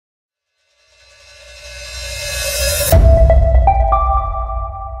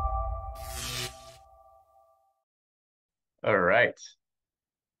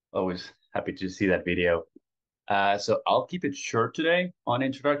Happy to see that video. So I'll keep it short today on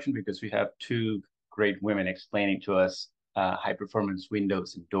introduction because we have two great women explaining to us high performance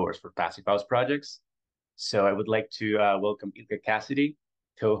windows and doors for passive house projects. So I would like to welcome Ilka Cassidy,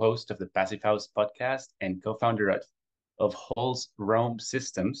 co-host of the Passive House podcast and co-founder of Holzraum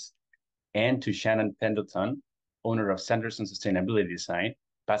Systems, and to Shannon Pendleton, owner of Sanderson Sustainability Design,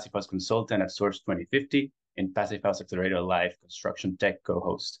 Passive House consultant at Source 2050, and Passive House Accelerator Live construction tech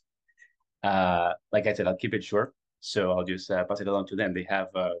co-host. Like I said, I'll keep it short. So I'll just pass it along to them. They have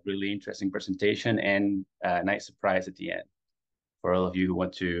a really interesting presentation and a nice surprise at the end for all of you who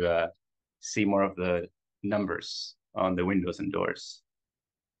want to see more of the numbers on the windows and doors.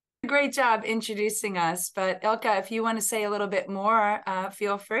 Great job introducing us. But Ilka, if you want to say a little bit more,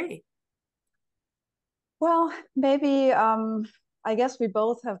 feel free. Well, maybe I guess we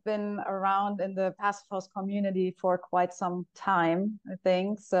both have been around in the Passive House community for quite some time, I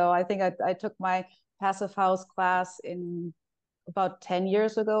think. So I think I took my Passive House class in about 10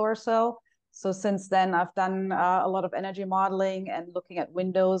 years ago or so. So since then, I've done a lot of energy modeling and looking at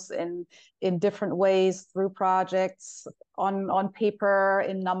windows in different ways through projects, on paper,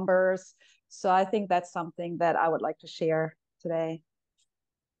 in numbers. So I think that's something that I would like to share today.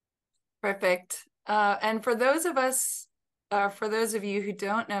 Perfect. And for those of you who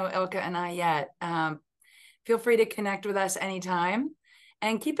don't know Ilka and I yet, feel free to connect with us anytime.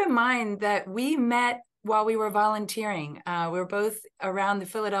 And keep in mind that we met while we were volunteering. We were both around the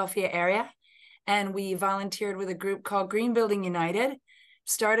Philadelphia area, and we volunteered with a group called Green Building United,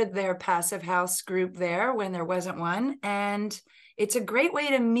 started their Passive House group there when there wasn't one. And it's a great way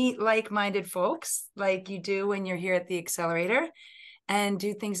to meet like-minded folks like you do when you're here at the accelerator, and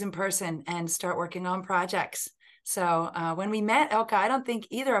do things in person and start working on projects. So when we met, Ilka, I don't think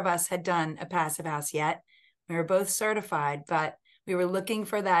either of us had done a Passive House yet. We were both certified, but we were looking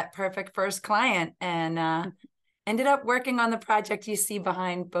for that perfect first client, and ended up working on the project you see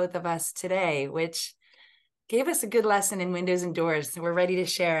behind both of us today, which gave us a good lesson in windows and doors. So we're ready to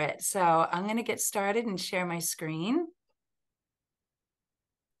share it. So I'm going to get started and share my screen.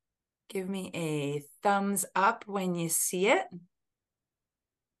 Give me a thumbs up when you see it.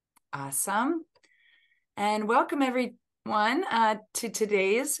 Awesome. And welcome everyone to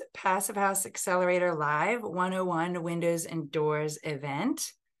today's Passive House Accelerator Live 101 Windows and Doors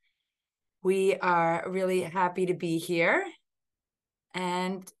event. We are really happy to be here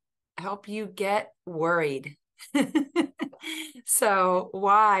and help you get worried. So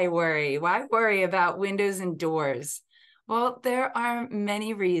why worry? Why worry about windows and doors? Well, there are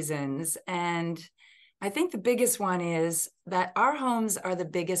many reasons, and I think the biggest one is that our homes are the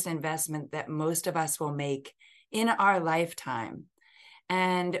biggest investment that most of us will make in our lifetime.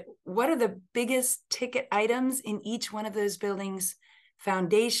 And what are the biggest ticket items in each one of those buildings?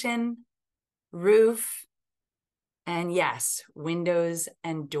 Foundation, roof, and yes, windows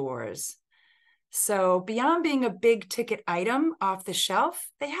and doors. So beyond being a big ticket item off the shelf,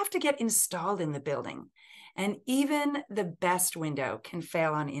 they have to get installed in the building. And even the best window can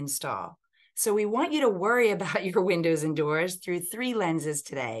fail on install. So we want you to worry about your windows and doors through three lenses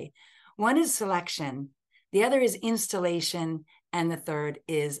today. One is selection, the other is installation, and the third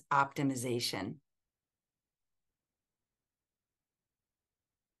is optimization.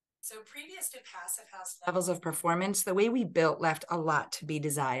 So previous to Passive House levels of performance, the way we built left a lot to be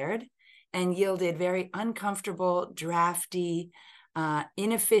desired and yielded very uncomfortable, drafty,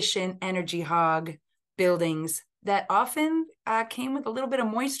 inefficient energy hog buildings that often came with a little bit of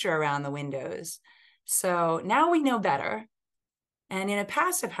moisture around the windows. So now we know better. And in a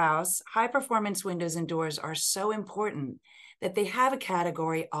passive house, high performance windows and doors are so important that they have a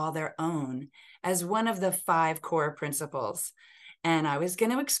category all their own as one of the 5 core principles. And I was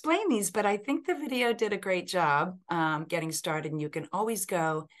going to explain these, but I think the video did a great job getting started. And you can always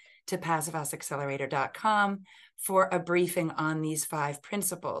go to passivehouseaccelerator.com for a briefing on these 5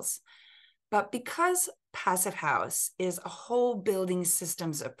 principles. But because Passive House is a whole building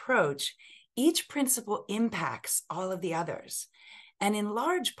systems approach, each principle impacts all of the others. And in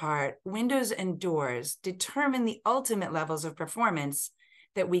large part, windows and doors determine the ultimate levels of performance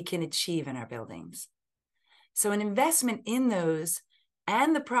that we can achieve in our buildings. So an investment in those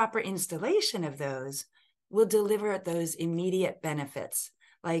and the proper installation of those will deliver those immediate benefits,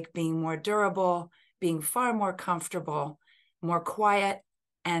 like being more durable, being far more comfortable, more quiet,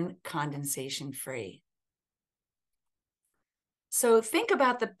 and condensation free. So think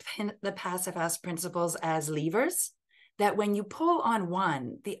about the Passive House principles as levers that when you pull on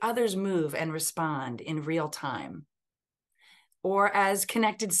one, the others move and respond in real time. Or as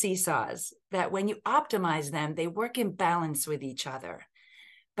connected seesaws, that when you optimize them, they work in balance with each other.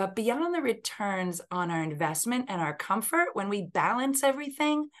 But beyond the returns on our investment and our comfort, when we balance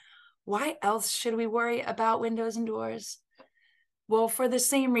everything, why else should we worry about windows and doors? Well, for the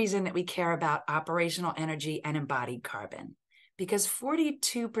same reason that we care about operational energy and embodied carbon, because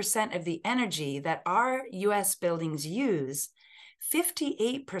 42% of the energy that our US buildings use,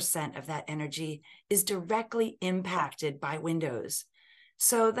 58% of that energy is directly impacted by windows.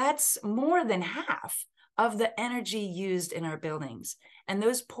 So that's more than half of the energy used in our buildings. And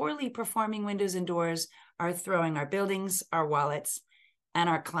those poorly performing windows and doors are throwing our buildings, our wallets, and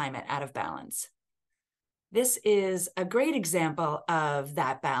our climate out of balance. This is a great example of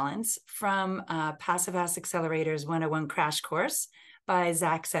that balance from Passive House Accelerator's 101 Crash Course by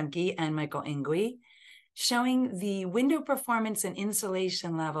Zach Semke and Michael Ingui, showing the window performance and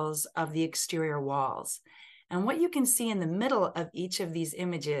insulation levels of the exterior walls. And what you can see in the middle of each of these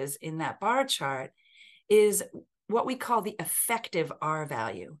images in that bar chart is what we call the effective R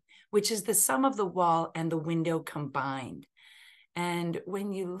value, which is the sum of the wall and the window combined. And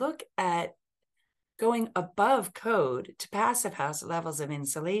when you look at going above code to passive house levels of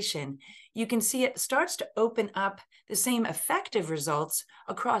insulation, you can see it starts to open up the same effective results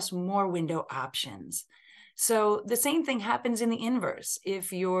across more window options. So the same thing happens in the inverse.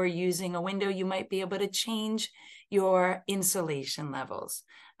 If you're using a window, you might be able to change your insulation levels.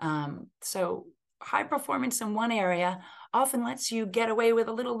 So high performance in one area often lets you get away with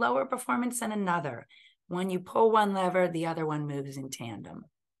a little lower performance in another. When you pull one lever, the other one moves in tandem.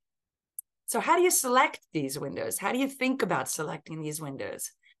 So how do you select these windows? How do you think about selecting these windows?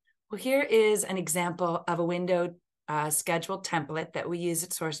 Well, here is an example of a window schedule template that we use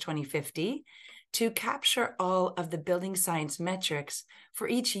at Source 2050 to capture all of the building science metrics for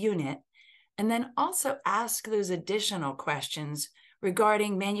each unit, and then also ask those additional questions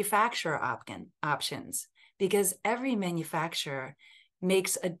regarding manufacturer options, because every manufacturer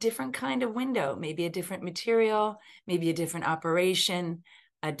makes a different kind of window, maybe a different material, maybe a different operation,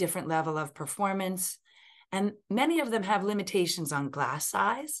 a different level of performance. And many of them have limitations on glass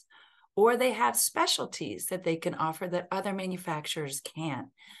size, or they have specialties that they can offer that other manufacturers can't.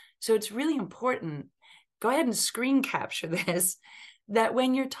 So it's really important, go ahead and screen capture this, that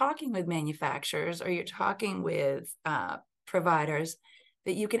when you're talking with manufacturers or you're talking with providers,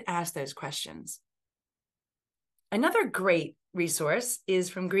 that you can ask those questions. Another great resource is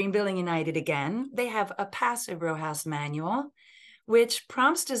from Green Building United again. They have a passive row house manual, which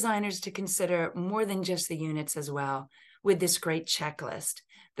prompts designers to consider more than just the units as well, with this great checklist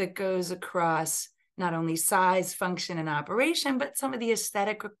that goes across not only size, function, and operation, but some of the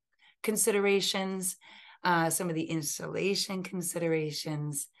aesthetic considerations, some of the insulation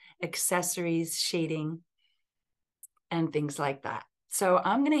considerations, accessories, shading, and things like that. So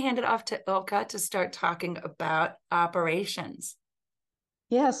I'm going to hand it off to Ilka to start talking about operations.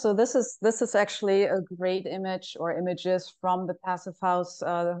 Yeah, so this is actually a great image or images from the Passive House,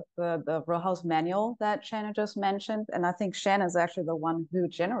 the row house manual that Shannon just mentioned. And I think Shannon is actually the one who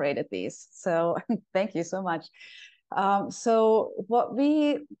generated these. So thank you so much. So what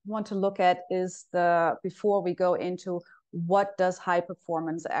we want to look at is before we go into what does high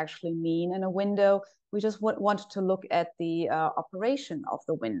performance actually mean in a window, we just want to look at the operation of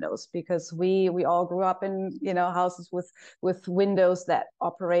the windows, because we all grew up in houses with windows that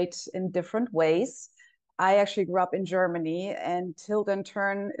operate in different ways. I actually grew up in Germany, and tilt and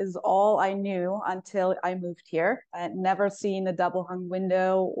turn is all I knew until I moved here. I had never seen a double hung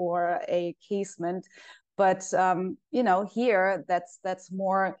window or a casement, but here that's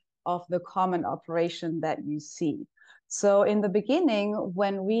more of the common operation that you see. So in the beginning,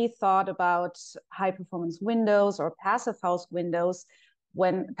 when we thought about high performance windows or passive house windows,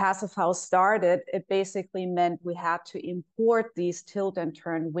 when Passive House started, it basically meant we had to import these tilt and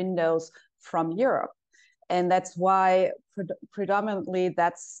turn windows from Europe. And that's why predominantly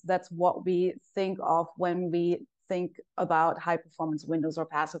that's what we think of when we think about high performance windows or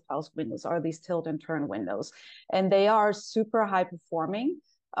passive house windows, are these tilt and turn windows. And they are super high performing.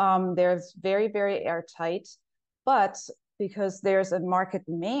 They're very, very airtight. But because there's a market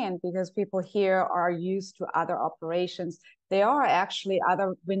demand, because people here are used to other operations, there are actually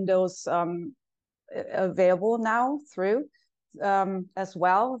other windows available now through as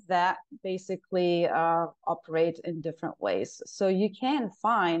well that basically operate in different ways. So you can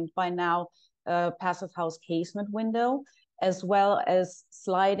find by now a passive house casement window, as well as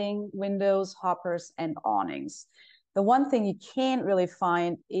sliding windows, hoppers, and awnings. The one thing you can't really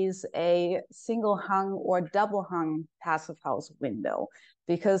find is a single hung or double hung passive house window,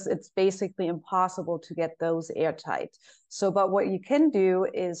 because it's basically impossible to get those airtight. So, but what you can do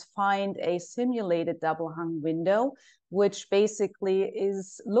is find a simulated double hung window which basically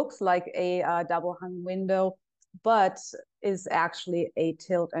looks like a double hung window, but is actually a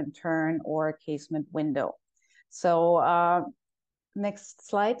tilt and turn or a casement window. So next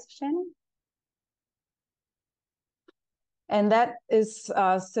slide, Shannon. And that is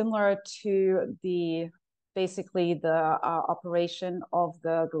similar to basically the operation of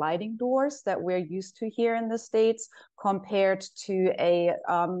the gliding doors that we're used to here in the States, compared to a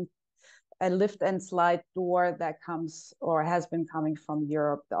lift and slide door that comes or has been coming from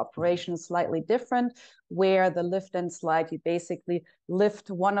Europe. The operation is slightly different, where the lift and slide, you basically lift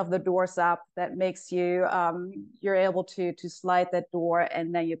one of the doors up. That makes you, you're able to slide that door,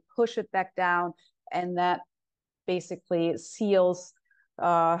 and then you push it back down, and that basically seals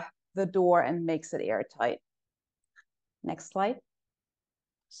the door and makes it airtight. Next slide.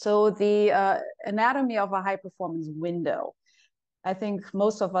 So the anatomy of a high performance window. I think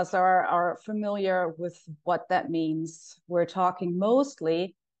most of us are familiar with what that means. We're talking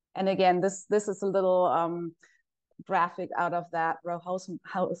mostly, and again, this is a little graphic out of that Row House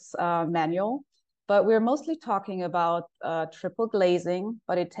manual, but we're mostly talking about triple glazing,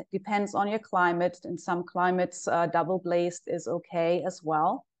 but it depends on your climate. In some climates, double glazed is okay as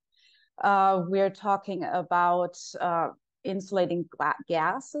well. We're talking about insulating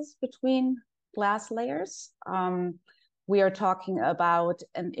gases between glass layers. We are talking about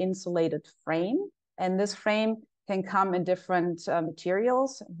an insulated frame, and this frame can come in different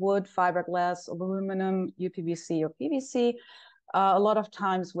materials: wood, fiberglass, aluminum, UPVC, or PVC. A lot of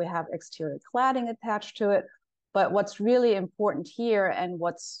times we have exterior cladding attached to it, but what's really important here, and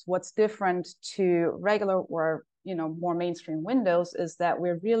what's different to regular or more mainstream windows, is that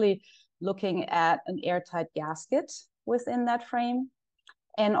we're really looking at an airtight gasket within that frame,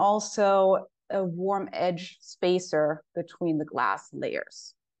 and also a warm edge spacer between the glass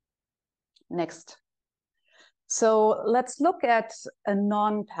layers. Next. So let's look at a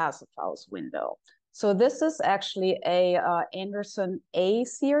non-passive house window. So this is actually a Anderson A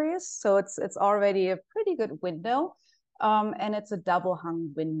series. So it's already a pretty good window, and it's a double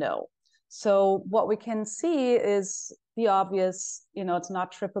hung window. So what we can see is the obvious, it's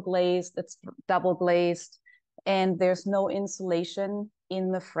not triple glazed, it's double glazed, and there's no insulation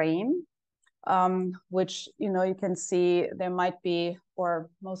in the frame, which, you can see there might be, or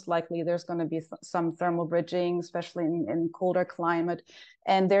most likely there's going to be some thermal bridging, especially in colder climate,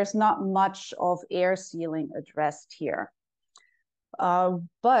 and there's not much of air sealing addressed here.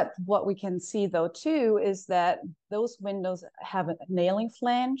 But what we can see though too is that those windows have a nailing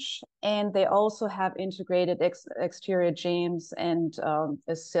flange, and they also have integrated exterior jambs and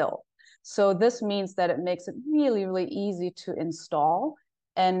a sill. So this means that it makes it really, really easy to install.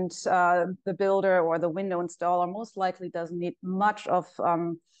 And the builder or the window installer most likely doesn't need much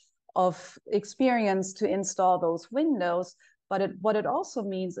of experience to install those windows. But what it also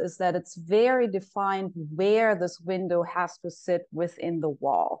means is that it's very defined where this window has to sit within the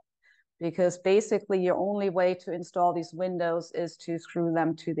wall, because basically your only way to install these windows is to screw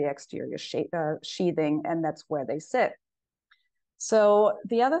them to the exterior sheathing, and that's where they sit. So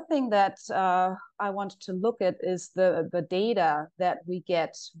the other thing that I wanted to look at is the data that we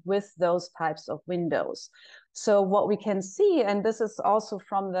get with those types of windows. So what we can see, and this is also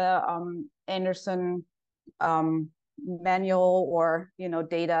from the Anderson manual or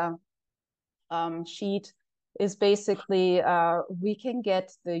data sheet, is basically we can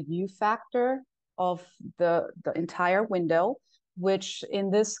get the U factor of the entire window, which in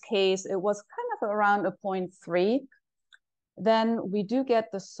this case it was kind of around a 0.3. Then we do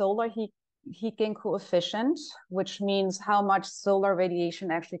get the solar heat gain coefficient, which means how much solar radiation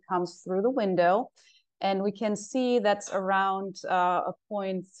actually comes through the window. And we can see that's around a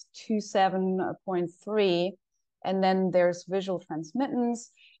 0.27, a 0.3. And then there's visual transmittance.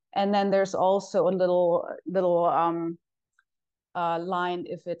 And then there's also a little line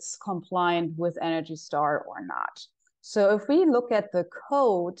if it's compliant with Energy Star or not. So if we look at the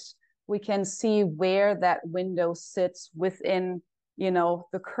code, we can see where that window sits within,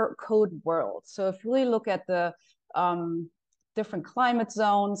 the code world. So if we look at the different climate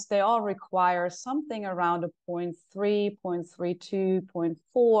zones, they all require something around a 0.3, 0.32,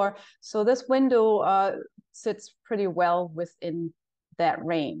 0.4. So this window sits pretty well within that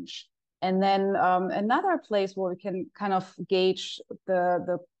range. And then another place where we can kind of gauge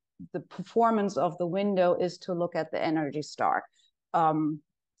the performance of the window is to look at the Energy Star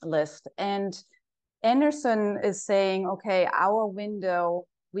list. And Anderson is saying, okay, our window,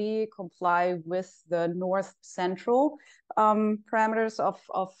 we comply with the north central parameters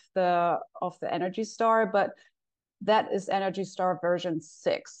of the Energy Star, but that is Energy Star version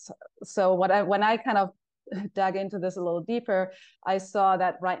 6. So when I kind of dug into this a little deeper, I saw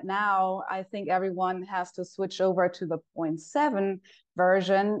that right now, I think everyone has to switch over to the 0.7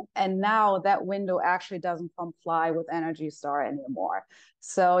 version. And now that window actually doesn't comply with Energy Star anymore.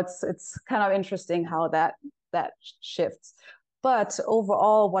 So it's kind of interesting how that shifts. But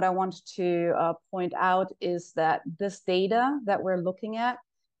overall, what I want to point out is that this data that we're looking at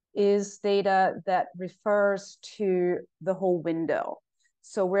is data that refers to the whole window.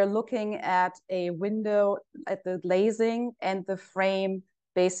 So we're looking at a window at the glazing and the frame,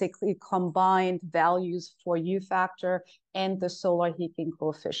 basically combined values for U factor and the solar heating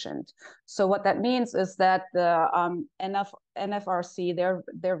coefficient. So what that means is that the NFRC,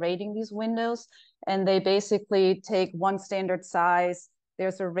 they're rating these windows, and they basically take one standard size.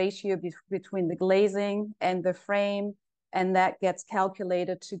 There's a ratio between the glazing and the frame, and that gets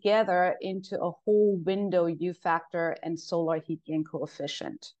calculated together into a whole window U factor and solar heating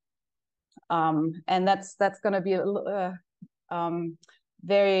coefficient. And that's going to be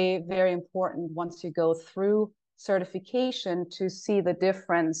very, very important once you go through certification to see the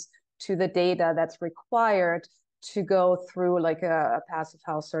difference to the data that's required to go through like a passive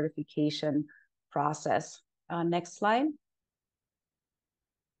house certification process. Next slide.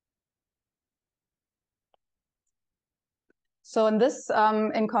 So in this,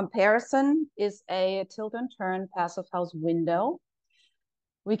 in comparison, is a tilt and turn passive house window.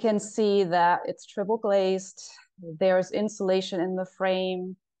 We can see that it's triple glazed. There's insulation in the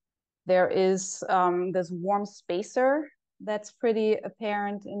frame. There is this warm spacer that's pretty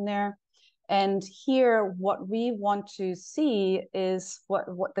apparent in there. And here, what we want to see is what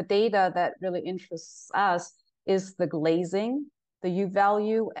the data that really interests us is the glazing, the U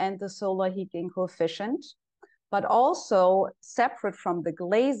value, and the solar heating coefficient. But also separate from the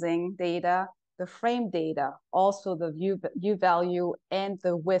glazing data, the frame data, also the U value and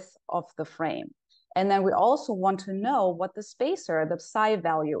the width of the frame. And then we also want to know what the spacer, the psi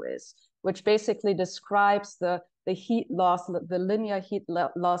value is, which basically describes the heat loss, the linear heat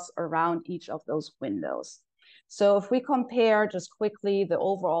loss around each of those windows. So if we compare just quickly the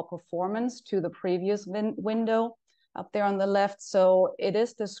overall performance to the previous window, up there on the left. So it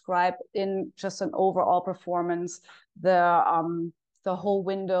is described in just an overall performance. The whole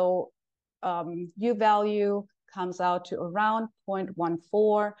window U value comes out to around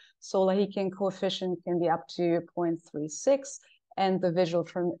 0.14. Solar heating coefficient can be up to 0.36, and the visual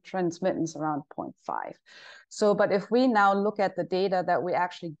transmittance around 0.5. So, but if we now look at the data that we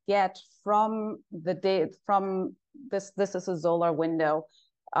actually get from the data from this is a solar window.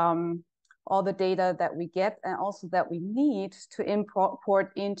 All the data that we get and also that we need to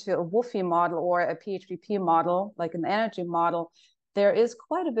import into a WUFI model or a PHVP model, like an energy model, there is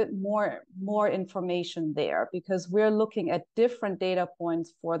quite a bit more information there because we're looking at different data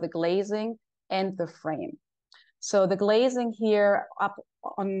points for the glazing and the frame. So the glazing here up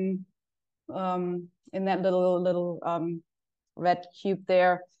on in that little red cube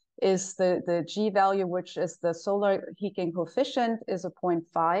there is the G value, which is the solar heating coefficient, is a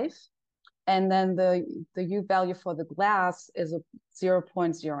 0.5. And then the U value for the glass is a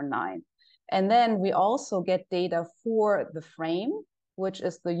 0.09. And then we also get data for the frame, which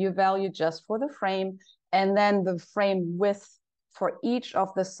is the U value just for the frame, and then the frame width for each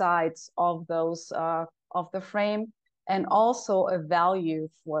of the sides of those of the frame, and also a value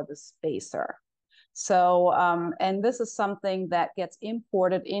for the spacer. So, and this is something that gets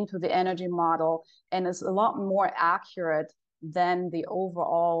imported into the energy model and is a lot more accurate than the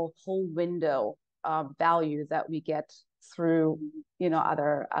overall whole window value that we get through,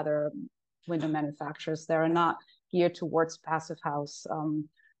 other window manufacturers that are not geared towards passive house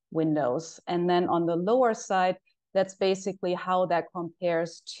windows. And then on the lower side, that's basically how that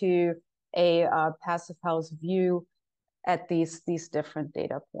compares to a passive house view at these different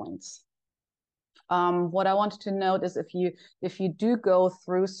data points. What I wanted to note is if you do go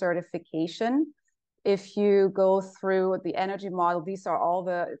through certification, if you go through the energy model, this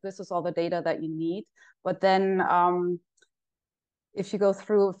is all the data that you need. But then if you go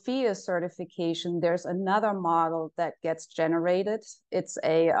through FIA certification, there's another model that gets generated. It's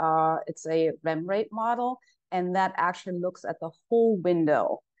a REM rate model, and that actually looks at the whole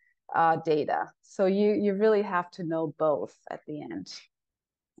window data. So you really have to know both at the end.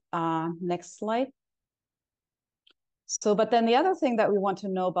 Next slide. So, but then the other thing that we want to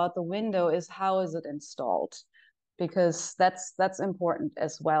know about the window is how is it installed? Because that's important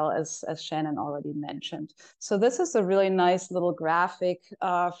as well, as Shannon already mentioned. So this is a really nice little graphic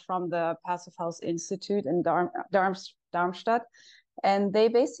from the Passive House Institute in Darmstadt. And they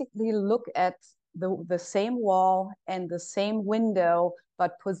basically look at the same wall and the same window,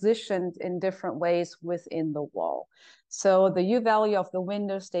 but positioned in different ways within the wall. So the U value of the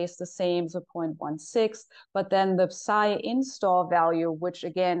window stays the same, so 0.16, but then the psi install value, which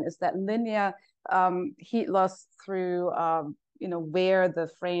again is that linear heat loss through where the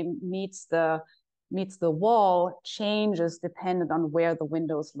frame meets the wall, changes dependent on where the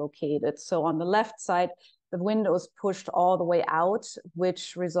window is located. So on the left side, the window is pushed all the way out,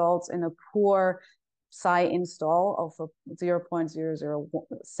 which results in a poor psi install of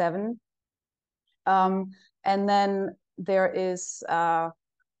 0.007. And then there is the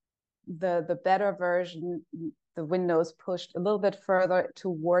better version. The window is pushed a little bit further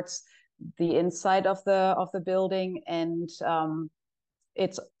towards the inside of the building, and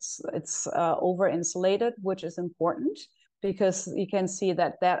it's over insulated, which is important because you can see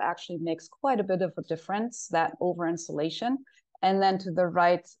that actually makes quite a bit of a difference, that over insulation. And then to the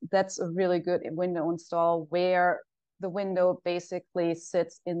right, that's a really good window install where the window basically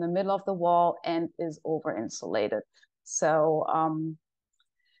sits in the middle of the wall and is over insulated. So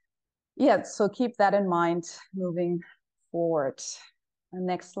yeah, so keep that in mind moving forward.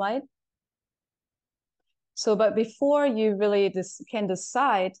 Next slide. So, but before you really can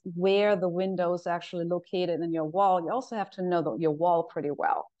decide where the window is actually located in your wall, you also have to know your wall pretty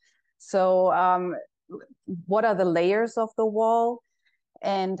well. So what are the layers of the wall,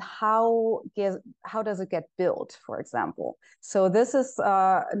 and how does it get built, for example? So this is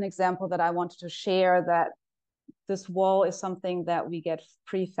an example that I wanted to share, that this wall is something that we get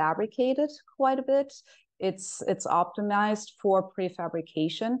prefabricated quite a bit. It's optimized for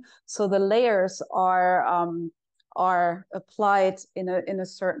prefabrication. So the layers are applied in a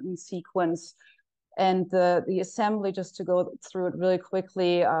certain sequence. And the assembly, just to go through it really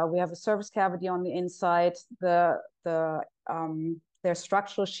quickly, we have a surface cavity on the inside, their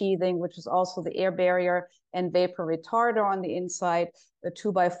structural sheathing, which is also the air barrier and vapor retarder on the inside, the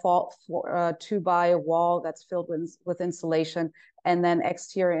 2x wall that's filled with insulation, and then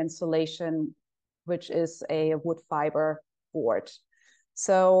exterior insulation, which is a wood fiber board.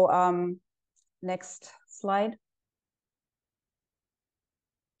 So next slide.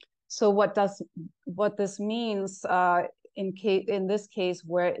 So what this means in this case,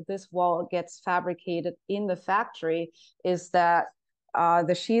 where this wall gets fabricated in the factory, is that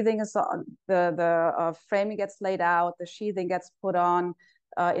the sheathing is on, the framing gets laid out, the sheathing gets put on,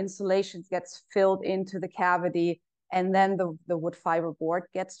 insulation gets filled into the cavity, and then the wood fiber board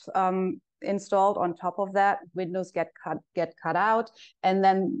gets installed on top of that. Windows get cut out, and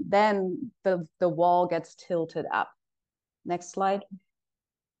then the wall gets tilted up. Next slide.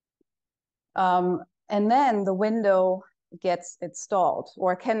 And then the window gets installed,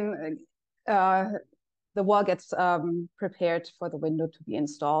 or the wall gets prepared for the window to be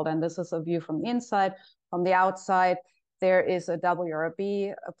installed. And this is a view from the inside. From the outside, there is a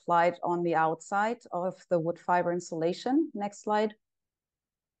WRB applied on the outside of the wood fiber insulation. Next slide.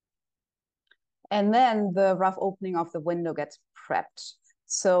 And then the rough opening of the window gets prepped.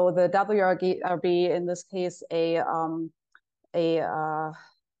 So the WRB, in this case, a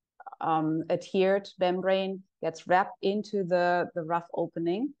adhered membrane, gets wrapped into the rough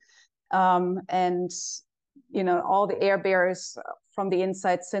opening. And all the air barriers from the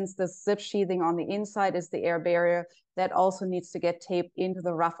inside, since the zip sheathing on the inside is the air barrier, that also needs to get taped into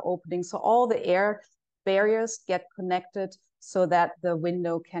the rough opening. So all the air barriers get connected so that the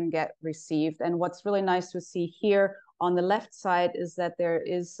window can get received. And what's really nice to see here on the left side is that there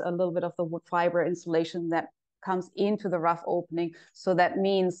is a little bit of the wood fiber insulation that comes into the rough opening. So that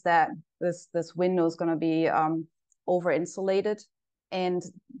means that this window is going to be over insulated, and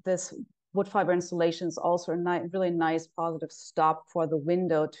this wood fiber insulation is also a really nice positive stop for the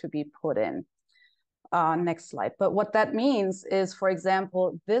window to be put in. Next slide. But what that means is, for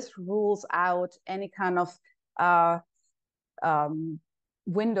example, this rules out any kind of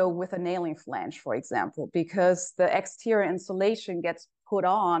window with a nailing flange, for example, because the exterior insulation gets put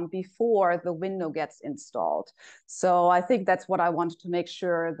on before the window gets installed. So I think that's what I wanted to make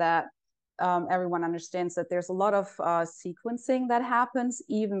sure that everyone understands, that there's a lot of sequencing that happens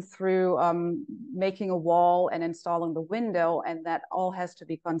even through making a wall and installing the window, and that all has to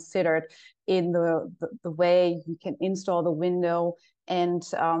be considered in the way you can install the window and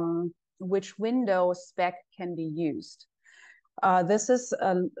which window spec can be used. This is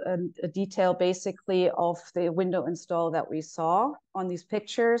a detail basically of the window install that we saw on these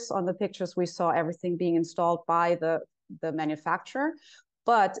pictures. On the pictures, we saw everything being installed by the manufacturer,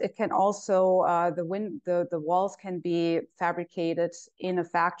 but it can also, the walls can be fabricated in a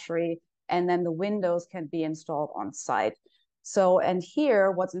factory, and then the windows can be installed on site. So, and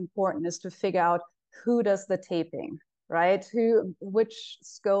here what's important is to figure out who does the taping, right? Which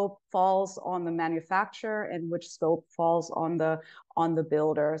scope falls on the manufacturer and which scope falls on the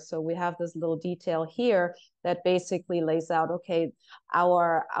builder. So we have this little detail here that basically lays out, okay,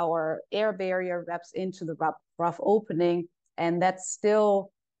 our air barrier wraps into the rough opening, and that's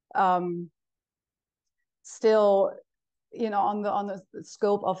still on the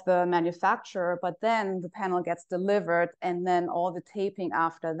scope of the manufacturer, but then the panel gets delivered, and then all the taping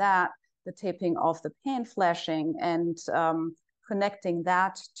after that, the taping of the pan flashing and connecting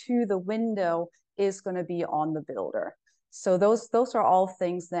that to the window is going to be on the builder. So those are all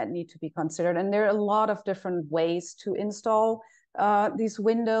things that need to be considered, and there are a lot of different ways to install these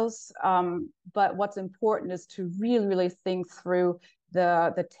windows. But what's important is to really think through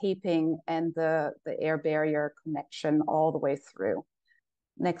the taping and the air barrier connection all the way through.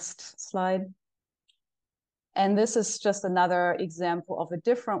 Next slide. And this is just another example of a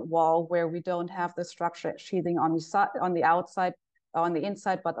different wall where we don't have the structure sheathing on the outside, on the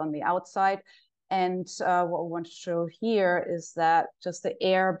inside, but on the outside. And what we want to show here is that just the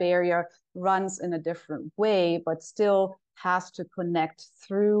air barrier runs in a different way, but still has to connect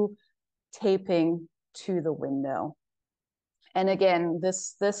through taping to the window. And again,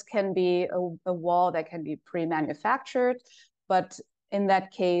 this can be a wall that can be pre-manufactured, but in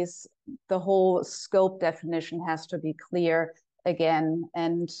that case, the whole scope definition has to be clear again.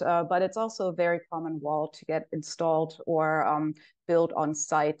 And but it's also a very common wall to get installed or built on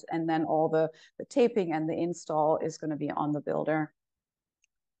site, and then all the taping and the install is going to be on the builder.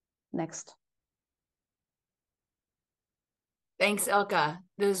 Next. Thanks, Ilka.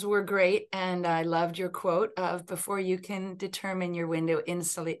 Those were great. And I loved your quote of before you can determine your window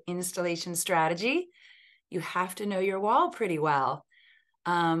installation strategy, you have to know your wall pretty well.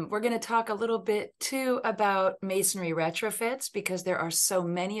 We're going to talk a little bit too about masonry retrofits, because there are so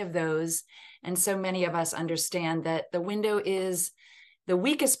many of those, and so many of us understand that the window is the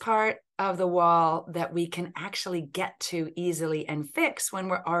weakest part of the wall that we can actually get to easily and fix when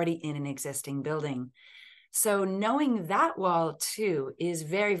we're already in an existing building. So knowing that wall too is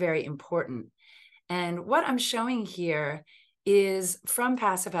very, very important. And what I'm showing here is from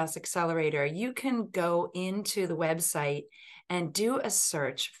Passive House Accelerator. You can go into the website and do a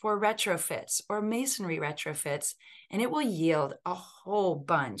search for retrofits or masonry retrofits, and it will yield a whole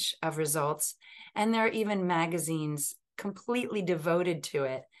bunch of results. And there are even magazines completely devoted to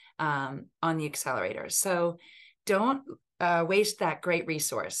it on the accelerator. So don't waste that great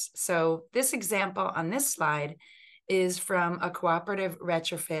resource. So this example on this slide is from a cooperative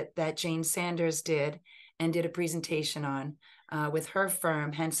retrofit that Jane Sanders did and did a presentation on with her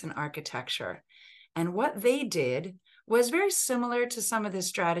firm, Henson Architecture. And what they did was very similar to some of the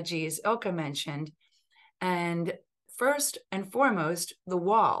strategies Ilka mentioned. And first and foremost, the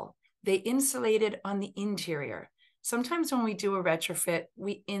wall. They insulated on the interior. Sometimes when we do a retrofit,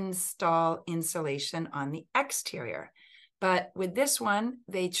 we install insulation on the exterior. But with this one,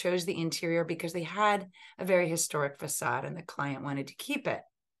 they chose the interior because they had a very historic facade and the client wanted to keep it.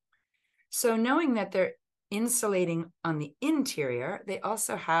 So knowing that they're insulating on the interior, they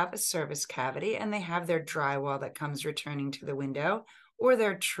also have a service cavity, and they have their drywall that comes returning to the window, or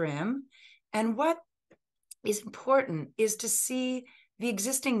their trim. And what is important is to see the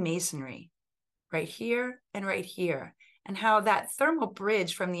existing masonry right here and right here, and how that thermal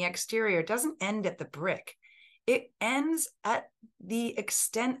bridge from the exterior doesn't end at the brick. It ends at the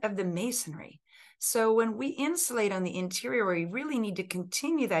extent of the masonry. So when we insulate on the interior, we really need to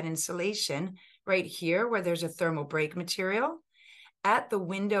continue that insulation right here where there's a thermal break material, at the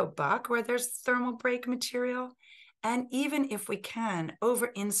window buck where there's thermal break material, and even if we can,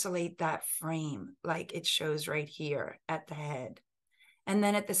 over insulate that frame like it shows right here at the head. And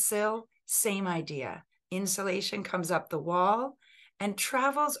then at the sill, same idea. Insulation comes up the wall and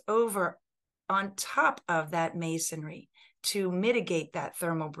travels over on top of that masonry to mitigate that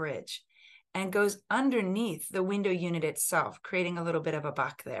thermal bridge, and goes underneath the window unit itself, creating a little bit of a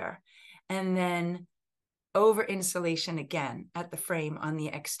buck there. And then over insulation again at the frame on the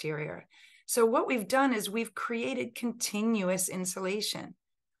exterior. So what we've done is we've created continuous insulation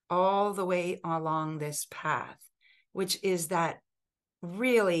all the way along this path, which is that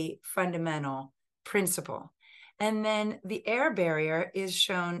really fundamental principle. And then the air barrier is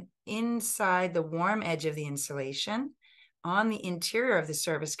shown inside the warm edge of the insulation on the interior of the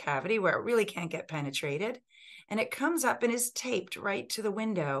service cavity where it really can't get penetrated. And it comes up and is taped right to the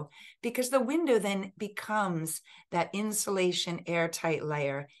window, because the window then becomes that insulation airtight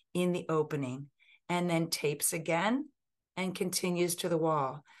layer in the opening, and then tapes again and continues to the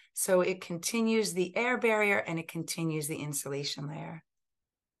wall. So it continues the air barrier and it continues the insulation layer.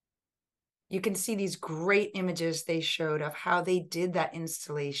 You can see these great images they showed of how they did that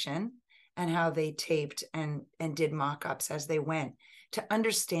installation and how they taped and did mock-ups as they went to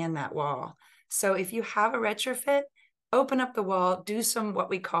understand that wall. So if you have a retrofit, open up the wall, do some what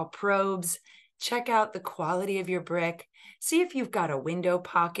we call probes, check out the quality of your brick, see if you've got a window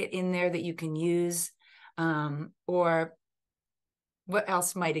pocket in there that you can use, or what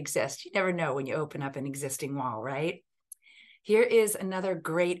else might exist. You never know when you open up an existing wall, right? Here is another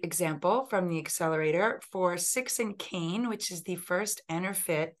great example from the accelerator for 6 and Kane, which is the first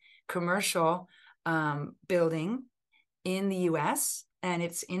Enerfit commercial building in the US, and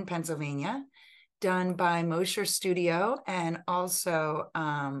it's in Pennsylvania, done by Mosher Studio and also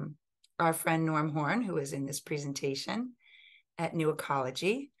our friend Norm Horn, who is in this presentation at New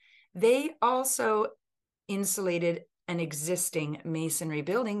Ecology. They also insulated an existing masonry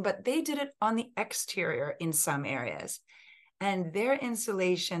building, but they did it on the exterior in some areas. And their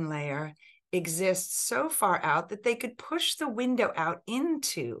insulation layer exists so far out that they could push the window out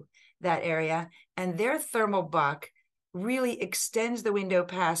into that area, and their thermal buck really extends the window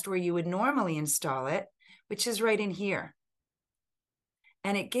past where you would normally install it, which is right in here.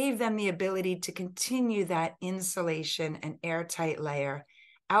 And it gave them the ability to continue that insulation and airtight layer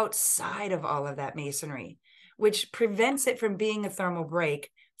outside of all of that masonry, which prevents it from being a thermal break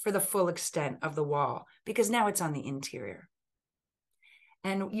for the full extent of the wall, because now it's on the interior.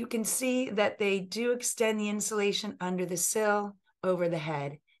 And you can see that they do extend the insulation under the sill, over the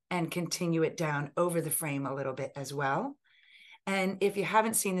head, and continue it down over the frame a little bit as well. And if you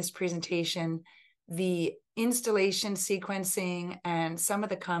haven't seen this presentation, the installation sequencing and some of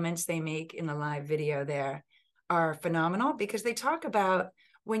the comments they make in the live video there are phenomenal, because they talk about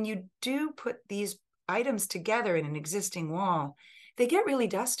when you do put these items together in an existing wall, they get really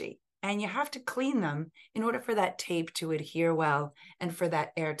dusty. And you have to clean them in order for that tape to adhere well and for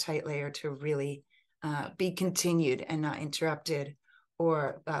that airtight layer to really be continued and not interrupted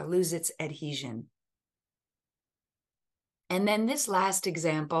or lose its adhesion. And then this last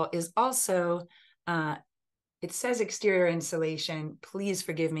example is also, it says exterior insulation. Please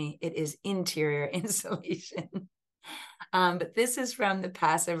forgive me, it is interior insulation. But this is from the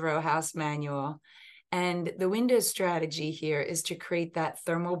Passive Row House Manual. And the window strategy here is to create that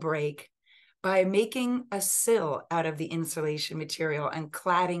thermal break by making a sill out of the insulation material and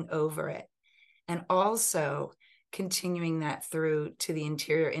cladding over it. And also continuing that through to the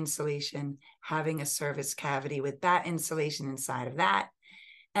interior insulation, having a service cavity with that insulation inside of that,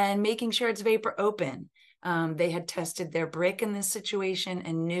 and making sure it's vapor open. They had tested their brick in this situation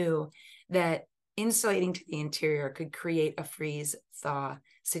and knew that insulating to the interior could create a freeze thaw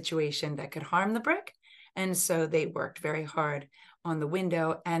situation that could harm the brick. And so they worked very hard on the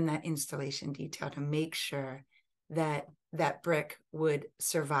window and that installation detail to make sure that that brick would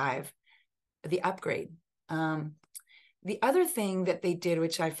survive the upgrade. The other thing that they did,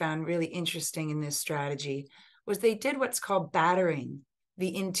 which I found really interesting in this strategy, was they did what's called battering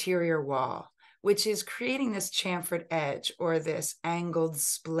the interior wall, which is creating this chamfered edge or this angled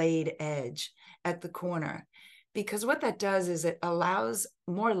splayed edge at the corner. Because what that does is it allows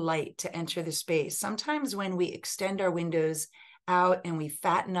more light to enter the space. Sometimes when we extend our windows out and we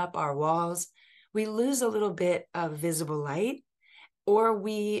fatten up our walls, we lose a little bit of visible light, or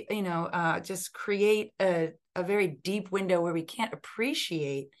we, just create a very deep window where we can't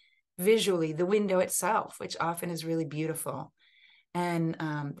appreciate visually the window itself, which often is really beautiful. And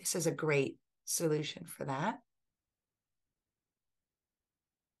this is a great solution for that.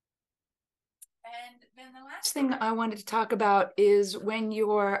 And then the last thing I wanted to talk about is when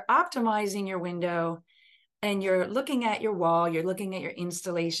you're optimizing your window and you're looking at your wall, you're looking at your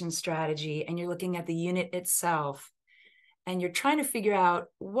installation strategy, and you're looking at the unit itself, and you're trying to figure out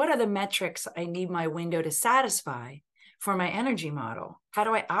what are the metrics I need my window to satisfy for my energy model. How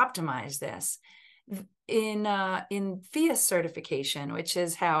do I optimize this? In FIA certification, which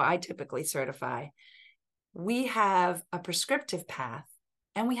is how I typically certify, we have a prescriptive path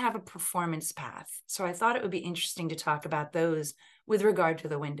and we have a performance path. So I thought it would be interesting to talk about those with regard to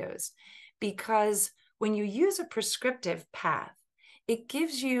the windows, because when you use a prescriptive path, it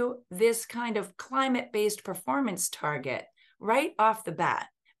gives you this kind of climate-based performance target right off the bat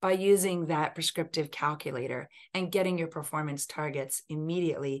by using that prescriptive calculator and getting your performance targets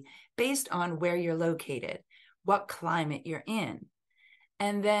immediately based on where you're located, what climate you're in.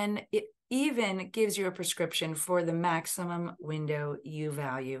 And then it even gives you a prescription for the maximum window U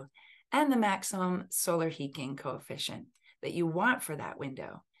value and the maximum solar heating coefficient that you want for that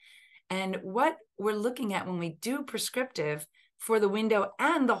window. And what we're looking at when we do prescriptive for the window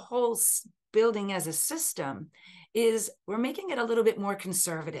and the whole building as a system is we're making it a little bit more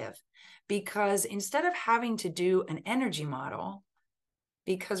conservative, because instead of having to do an energy model,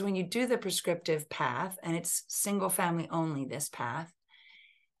 because when you do the prescriptive path, and it's single family only, this path,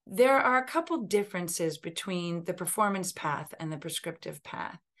 there are a couple differences between the performance path and the prescriptive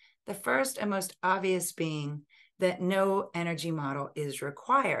path. The first and most obvious being that no energy model is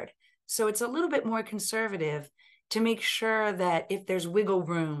required. So it's a little bit more conservative to make sure that if there's wiggle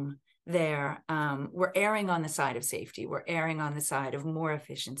room there, we're erring on the side of safety. We're erring on the side of more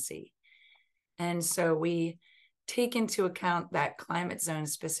efficiency. And so we take into account that climate zone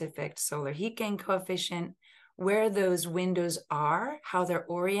specific solar heat gain coefficient, where those windows are, how they're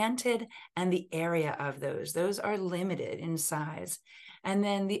oriented, and the area of those. Those are limited in size. And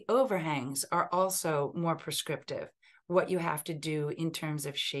then the overhangs are also more prescriptive, what you have to do in terms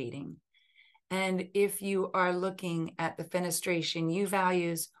of shading. And if you are looking at the fenestration U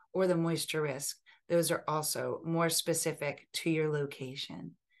values or the moisture risk, those are also more specific to your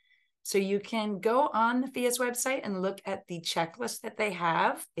location. So you can go on the FIA's website and look at the checklist that they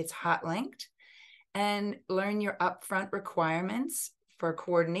have. It's hot linked, and learn your upfront requirements for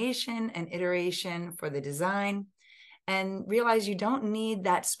coordination and iteration for the design, and realize you don't need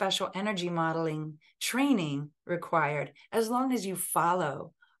that special energy modeling training required as long as you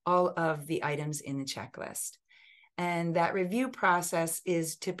follow all of the items in the checklist. And that review process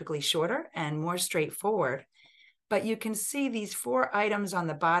is typically shorter and more straightforward. But you can see these 4 items on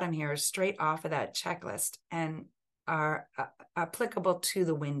the bottom here are straight off of that checklist and are applicable to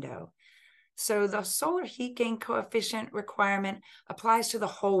the window. So the solar heat gain coefficient requirement applies to the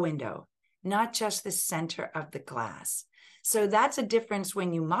whole window, not just the center of the glass. So that's a difference.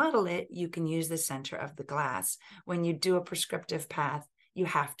 When you model it, you can use the center of the glass. When you do a prescriptive path, you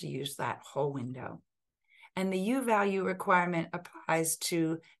have to use that whole window. And the U value requirement applies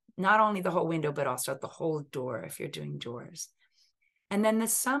to not only the whole window, but also the whole door if you're doing doors. And then the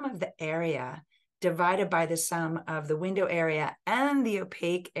sum of the area divided by the sum of the window area and the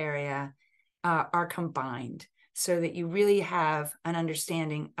opaque area are combined, so that you really have an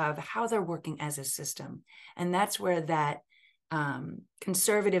understanding of how they're working as a system. And that's where that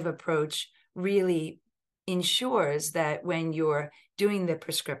conservative approach really ensures that when you're doing the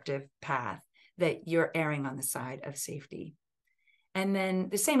prescriptive path, that you're erring on the side of safety. And then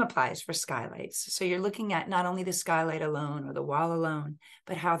the same applies for skylights. So you're looking at not only the skylight alone or the wall alone,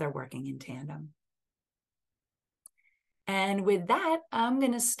 but how they're working in tandem. And with that, I'm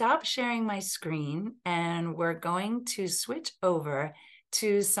going to stop sharing my screen, and we're going to switch over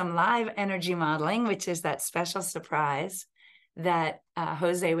to some live energy modeling, which is that special surprise that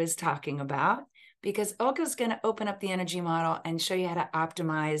Jose was talking about, because Ilka's going to open up the energy model and show you how to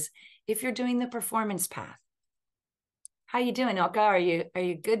optimize if you're doing the performance path. How you doing, Ilka? Are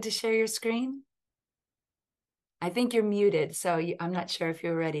you good to share your screen? I think you're muted, so I'm not sure if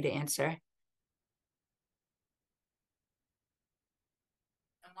you're ready to answer.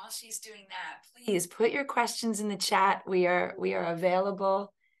 While she's doing that, please put your questions in the chat. We are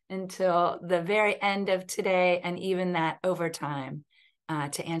available until the very end of today, and even that overtime,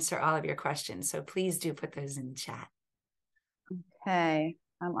 to answer all of your questions. So please do put those in the chat. Okay,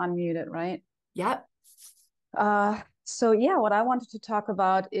 I'm unmuted, right? Yep. So yeah, what I wanted to talk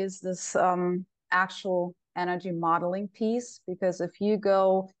about is this actual energy modeling piece, because if you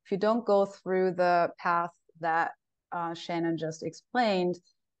don't go through the path that Shannon just explained,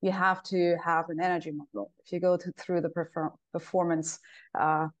 you have to have an energy model if you go through the performance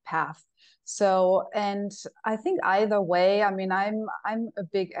path. So, and I think either way, I mean, I'm a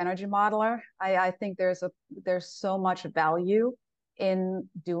big energy modeler. I think there's so much value in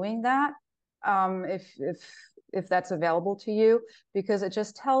doing that, if that's available to you, because it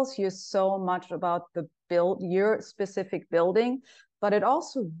just tells you so much about your specific building, but it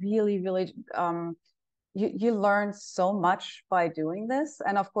also really you learn so much by doing this.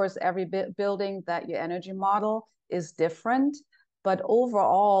 And of course, every building that you energy model is different, but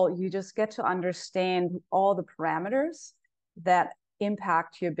overall, you just get to understand all the parameters that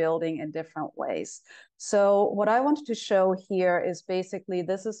impact your building in different ways. So what I wanted to show here is basically,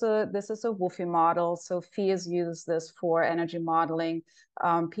 this is a WUFI model. So FIAs use this for energy modeling.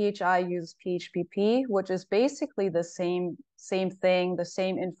 PHI uses PHPP, which is basically the same thing, the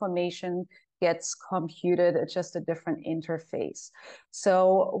same information gets computed. It's just a different interface.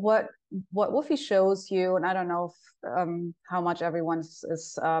 So what WUFI shows you, and I don't know if, how much everyone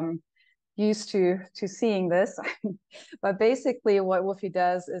is used to seeing this, but basically what WUFI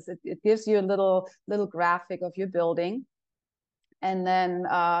does is it gives you a little graphic of your building, and then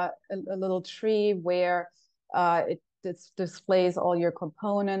a little tree where displays all your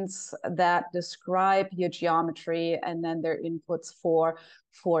components, that describe your geometry, and then their inputs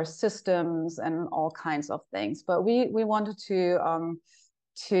for systems and all kinds of things. But we wanted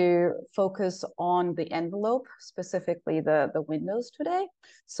to focus on the envelope, specifically the windows today.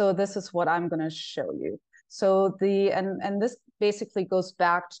 So this is what I'm going to show you. So and this basically goes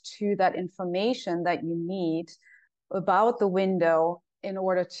back to that information that you need about the window in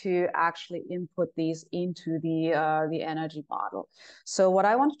order to actually input these into the energy model. So what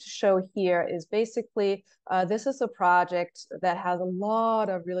I wanted to show here is basically, this is a project that has a lot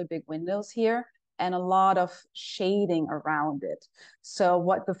of really big windows here and a lot of shading around it. So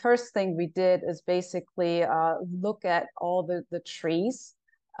what the first thing we did is basically look at all the trees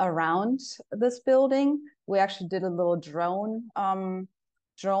around this building. We actually did a little drone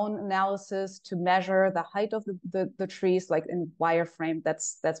analysis to measure the height of the trees, like in wireframe,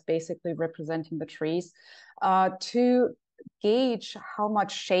 that's basically representing the trees, to gauge how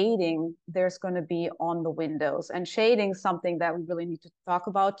much shading there's going to be on the windows. And shading is something that we really need to talk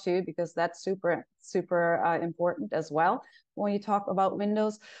about too, because that's super important as well when you talk about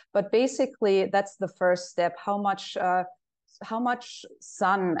windows. But basically, that's the first step: how much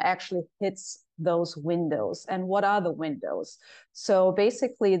sun actually hits those windows, and what are the windows. So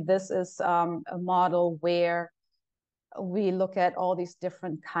basically, this is a model where we look at all these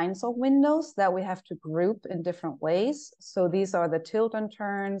different kinds of windows that we have to group in different ways. So these are the tilt and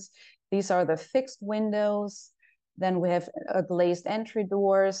turns, these are the fixed windows, then we have glazed entry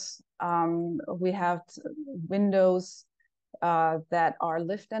doors, we have windows that are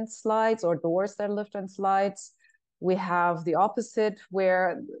lift and slides, or doors that are lift and slides. We have the opposite,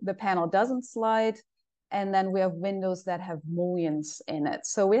 where the panel doesn't slide. And then we have windows that have mullions in it.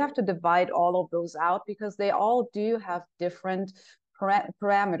 So we have to divide all of those out, because they all do have different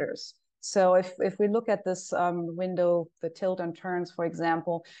parameters. So if we look at this window, the tilt and turns, for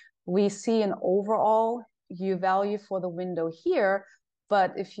example, we see an overall U value for the window here.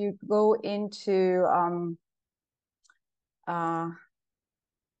 But if you go into,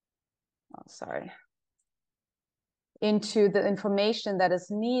 into the information that is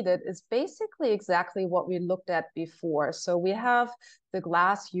needed, is basically exactly what we looked at before. So we have the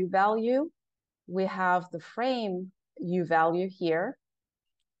glass U value, we have the frame U value here,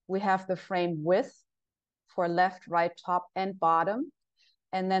 we have the frame width for left, right, top, and bottom,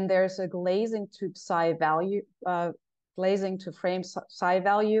 and then there's a glazing to psi value, glazing to frame psi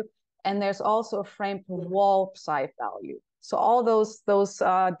value, and there's also a frame per wall psi value. So all those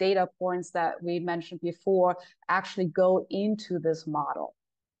data points that we mentioned before actually go into this model,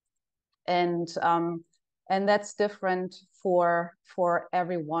 and that's different for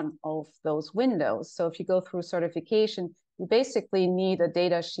every one of those windows. So if you go through certification, you basically need a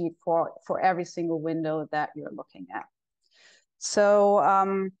data sheet for every single window that you're looking at.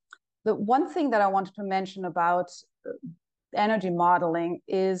 So the one thing that I wanted to mention about energy modeling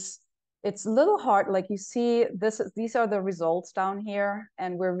is, it's a little hard. Like you see, these are the results down here,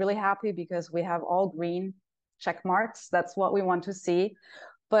 and we're really happy because we have all green check marks. That's what we want to see.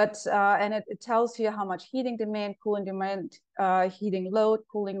 But and it tells you how much heating demand, cooling demand, heating load,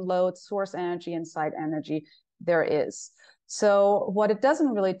 cooling load, source energy, and site energy there is. So what it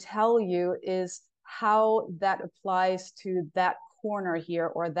doesn't really tell you is how that applies to that corner here,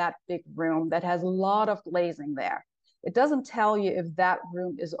 or that big room that has a lot of glazing there. It doesn't tell you if that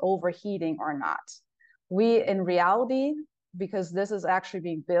room is overheating or not. We, in reality, because this is actually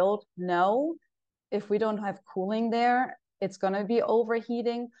being built, know if we don't have cooling there, it's going to be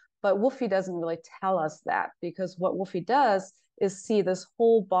overheating. But WUFI doesn't really tell us that, because what WUFI does is see this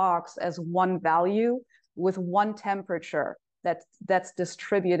whole box as one value with one temperature that's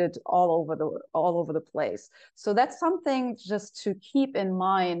distributed all over the place. So that's something just to keep in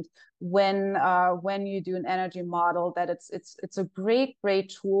mind when you do an energy model, that it's a great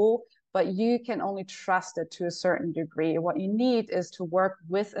tool, but you can only trust it to a certain degree. What you need is to work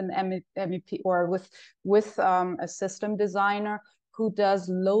with an MEP, or with a system designer who does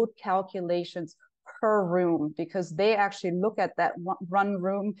load calculations per room, because they actually look at that one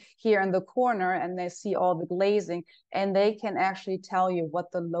room here in the corner and they see all the glazing, and they can actually tell you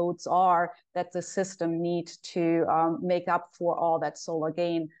what the loads are that the system needs to make up for all that solar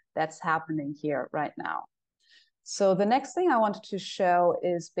gain that's happening here right now. So the next thing I wanted to show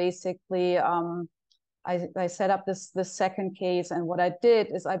is basically, I set up this second case, and what I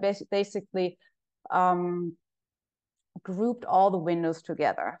did is I basically grouped all the windows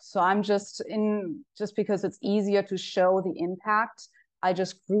together. So I'm just because it's easier to show the impact, I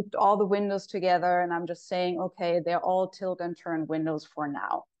just grouped all the windows together, and I'm just saying, okay, they're all tilt and turn windows for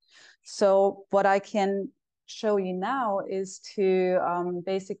now. So what I can show you now is to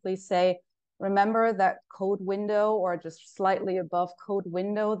basically say, remember that code window or just slightly above code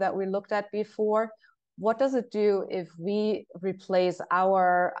window that we looked at before? What does it do if we replace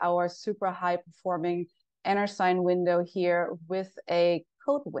our super high performing EnerSign window here with a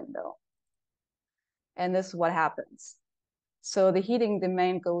code window? And this is what happens. So the heating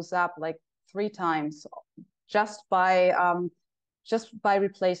demand goes up like 3 times just by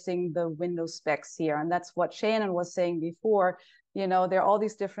replacing the window specs here. And that's what Shannon was saying before. You know, there are all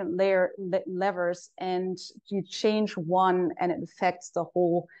these different levers, and you change one and it affects the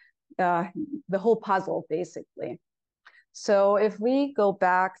whole puzzle, basically. So if we go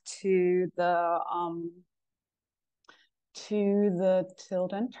back to the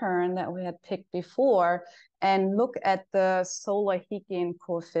tilt and turn that we had picked before and look at the solar heat gain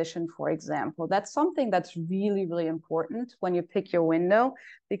coefficient, for example, that's something that's really, really important when you pick your window,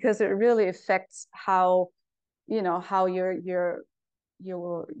 because it really affects how, you know, how your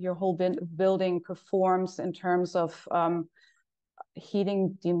whole building performs in terms of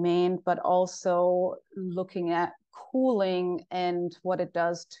heating demand, but also looking at cooling and what it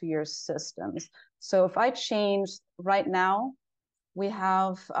does to your systems. So if I change right now, we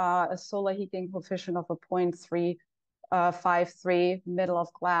have a solar heat gain coefficient of a 0.353 middle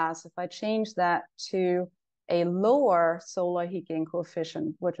of glass. If I change that to a lower solar heat gain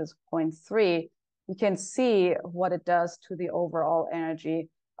coefficient, which is 0.3, you can see what it does to the overall energy,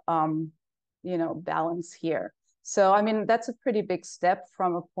 you know, balance here. So, I mean, that's a pretty big step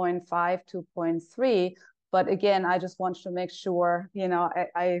from a 0.5 to 0.3. But again, I just want to make sure, you know,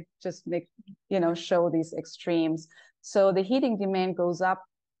 I just make, you know, show these extremes. So the heating demand goes up.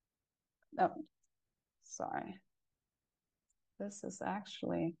 Oh, sorry. This is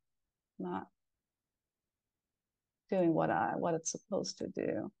actually not doing what it's supposed to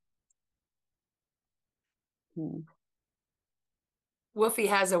do. Wolfie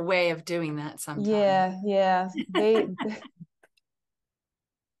has a way of doing that sometimes. Yeah.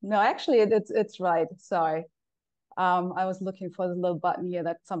 No, actually, it's right. Sorry. I was looking for the little button here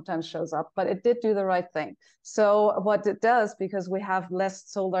that sometimes shows up, but it did do the right thing. So what it does, because we have less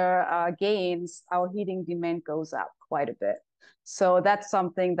solar gains, our heating demand goes up quite a bit. So that's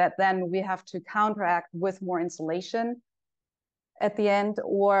something that then we have to counteract with more insulation at the end,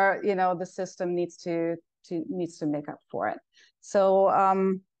 or, you know, the system needs to make up for it. So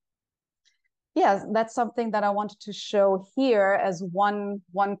yeah, that's something that I wanted to show here as one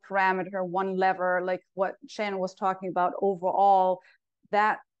parameter, one lever, like what Shannon was talking about overall.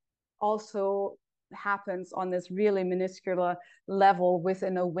 That also happens on this really minuscule level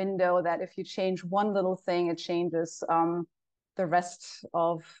within a window, that if you change one little thing, it changes the rest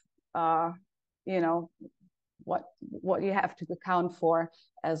of, you know, what you have to account for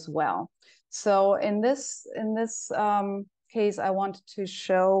as well. So in this case, I wanted to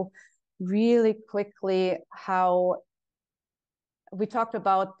show really quickly how we talked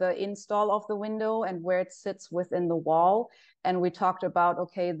about the install of the window and where it sits within the wall. And we talked about,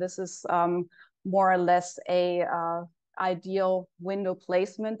 okay, this is more or less a ideal window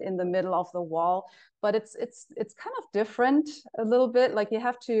placement in the middle of the wall, but it's kind of different a little bit. Like you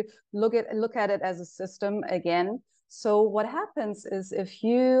have to look at it as a system again. So what happens is if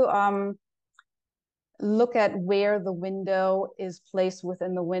you look at where the window is placed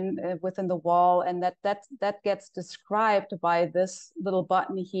within the wall, and that gets described by this little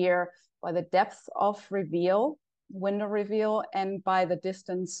button here, by the depth of reveal, window reveal, and by the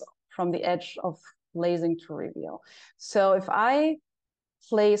distance from the edge of glazing to reveal. So if I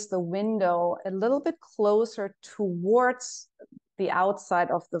place the window a little bit closer towards the outside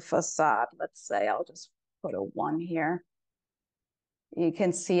of the facade, let's say I'll just put a 1 here, you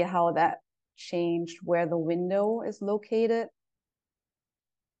can see how that changed where the window is located.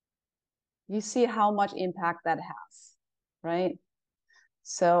 You see how much impact that has, right?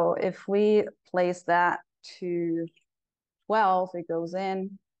 So if we place that to 12, it goes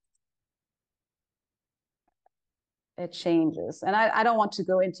in, it changes. And I don't want to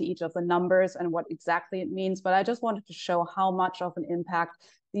go into each of the numbers and what exactly it means, but I just wanted to show how much of an impact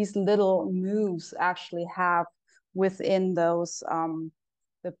these little moves actually have within those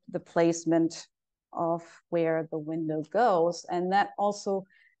the placement of where the window goes. And that also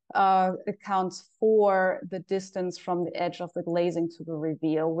accounts for the distance from the edge of the glazing to the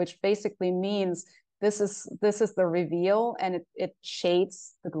reveal, which basically means this is the reveal, and it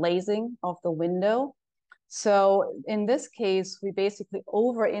shades the glazing of the window. So in this case, we basically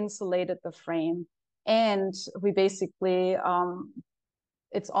over insulated the frame, and we basically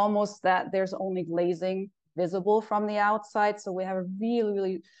it's almost that there's only glazing visible from the outside. So we have a really,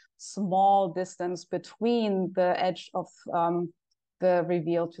 really small distance between the edge of the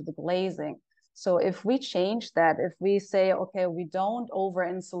reveal to the glazing. So if we change that, if we say, okay, we don't over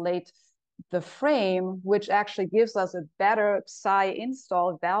insulate the frame, which actually gives us a better SI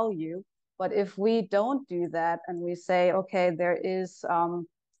install value. But if we don't do that and we say, okay, there is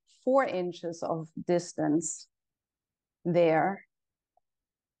 4 inches of distance there,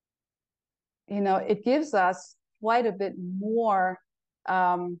 you know, it gives us quite a bit more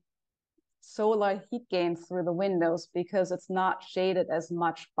solar heat gain through the windows because it's not shaded as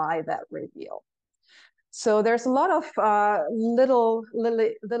much by that reveal. So there's a lot of little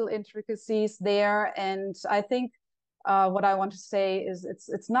intricacies there, and I think what I want to say is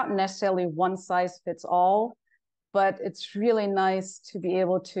it's not necessarily one size fits all, but it's really nice to be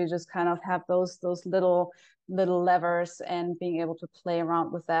able to just kind of have those little levers and being able to play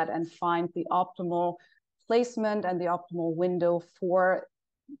around with that and find the optimal placement and the optimal window for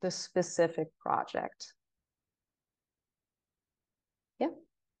the specific project. Yeah.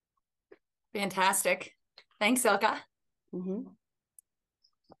 Fantastic. Thanks, Ilka. Mm-hmm.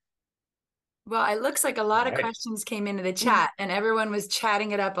 Well, it looks like a lot of questions came into the chat and everyone was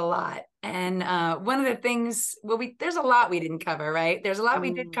chatting it up a lot. And one of the things, well, there's a lot we didn't cover, right? There's a lot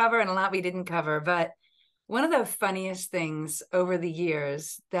we did cover and a lot we didn't cover. But one of the funniest things over the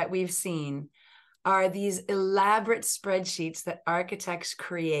years that we've seen are these elaborate spreadsheets that architects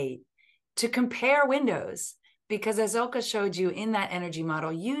create to compare windows. Because as Ilka showed you in that energy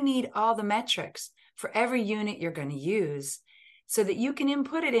model, you need all the metrics for every unit you're going to use so that you can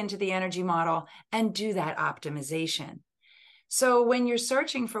input it into the energy model and do that optimization. So when you're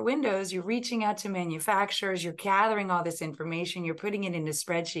searching for windows, you're reaching out to manufacturers, you're gathering all this information, you're putting it into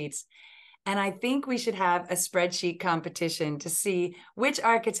spreadsheets. And I think we should have a spreadsheet competition to see which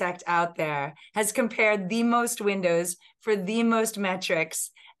architect out there has compared the most windows for the most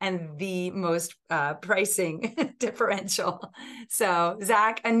metrics and the most pricing differential. So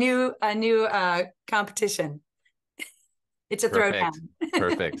Zach, a new competition. It's a throwdown.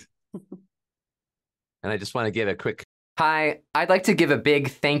 Perfect. And I just want to give a quick hi. I'd like to give a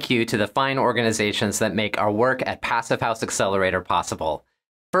big thank you to the fine organizations that make our work at Passive House Accelerator possible.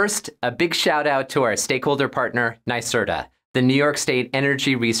 First, a big shout out to our stakeholder partner, NYSERDA, the New York State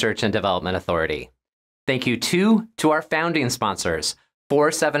Energy Research and Development Authority. Thank you too to our founding sponsors,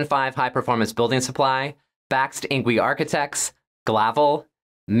 475 High Performance Building Supply, Baxt Ingui Architects, Glavel,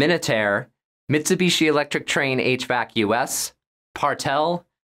 Minutair, Mitsubishi Electric Train HVAC US, Partel,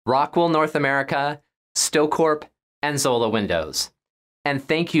 Rockwell North America, Stocorp, and Zola Windows. And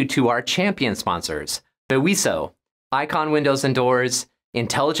thank you to our champion sponsors, Bewiso, Icon Windows and Doors,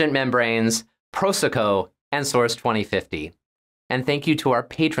 Intelligent Membranes, Prosoco, and Source 2050. And thank you to our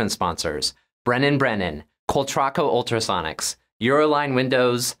patron sponsors, Brennan, Coltraco Ultrasonics, Euroline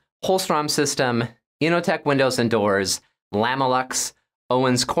Windows, Holzraum System, Inotech Windows and Doors, Lamelux,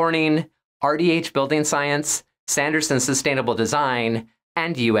 Owens Corning, RDH Building Science, Sanderson Sustainable Design,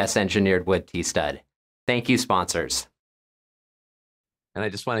 and US Engineered Wood T-Stud. Thank you, sponsors. And I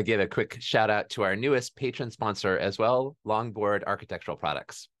just want to give a quick shout out to our newest patron sponsor as well, Longboard Architectural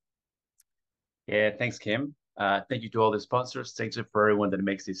Products. Yeah, thanks, Kim. Thank you to all the sponsors. Thanks for everyone that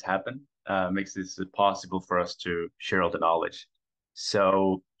makes this happen, makes this possible for us to share all the knowledge.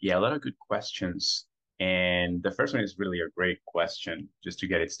 So yeah, a lot of good questions. And the first one is really a great question, just to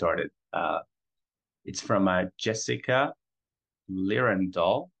get it started. It's from Jessica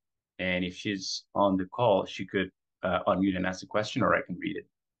Lirendal. And if she's on the call, she could unmute and ask a question, or I can read it.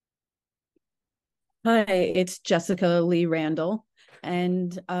 Hi, it's Jessica Lee Randall,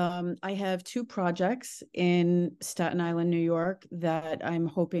 and I have 2 projects in Staten Island, New York that I'm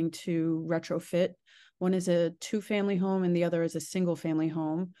hoping to retrofit. One is a 2-family home and the other is a single-family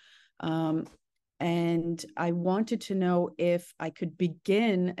home. And I wanted to know if I could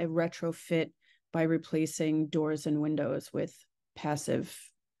begin a retrofit by replacing doors and windows with passive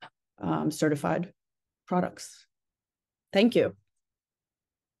certified products. Thank you.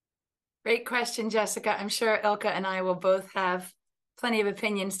 Great question, Jessica. I'm sure Ilka and I will both have plenty of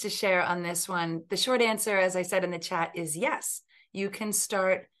opinions to share on this one. The short answer, as I said in the chat, is yes. You can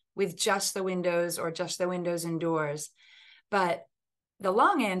start with just the windows or just the windows and doors. But the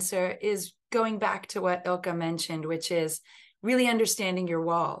long answer is going back to what Ilka mentioned, which is really understanding your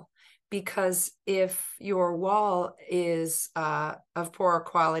wall. Because if your wall is of poorer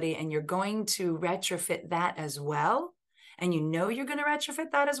quality and you're going to retrofit that as well, and you know you're going to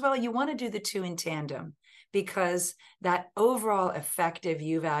retrofit that as well, you want to do the 2 in tandem, because that overall effective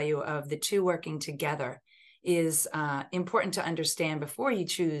U value of the 2 working together is important to understand before you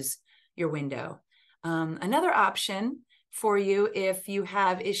choose your window. Another option for you, if you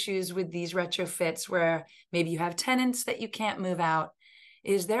have issues with these retrofits where maybe you have tenants that you can't move out,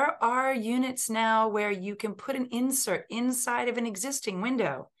 is there are units now where you can put an insert inside of an existing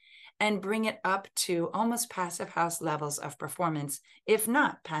window and bring it up to almost passive house levels of performance, if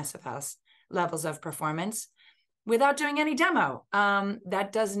not passive house levels of performance, without doing any demo.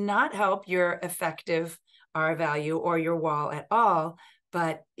 That does not help your effective R value or your wall at all,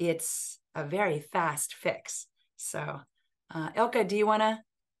 but it's a very fast fix. So Ilka, do you want to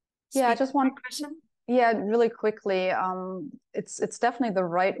Yeah, I speak just to want that question? Yeah, really quickly. It's definitely the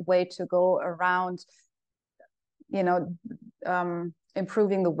right way to go around, you know,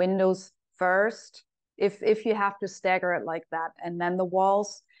 improving the windows first. If you have to stagger it like that, and then the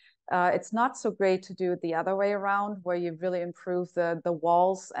walls, it's not so great to do it the other way around, where you really improve the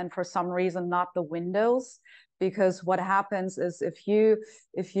walls and for some reason not the windows. Because what happens is if you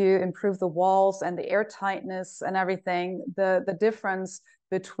improve the walls and the air tightness and everything, the difference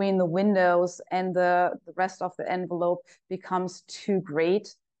between the windows and the rest of the envelope becomes too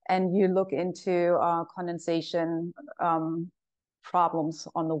great, and you look into condensation problems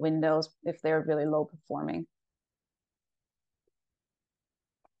on the windows if they're really low performing.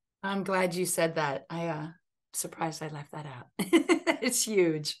 I'm glad you said that. Surprised I left that out. It's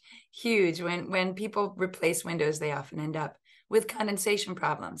huge, huge. When people replace windows, they often end up with condensation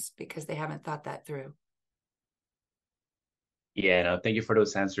problems because they haven't thought that through. Yeah, no, thank you for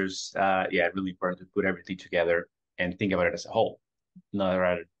those answers. Yeah, really important to put everything together and think about it as a whole,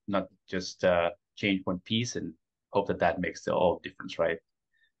 not just change one piece and hope that that makes the whole difference, right?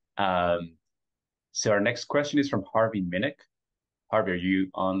 So our next question is from Harvey Minnick. Harvey, are you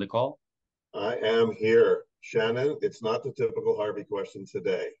on the call? I am here. Shannon, it's not the typical Harvey question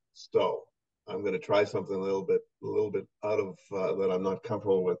today. So I'm going to try something a little bit out of that I'm not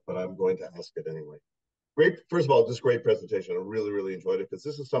comfortable with, but I'm going to ask it anyway. Great. First of all, just great presentation. I really, really enjoyed it because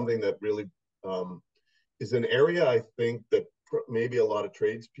this is something that really is an area I think that maybe a lot of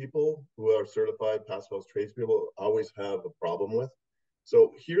tradespeople who are certified passive house tradespeople always have a problem with.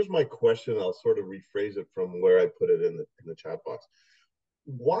 So here's my question. I'll sort of rephrase it from where I put it in the chat box.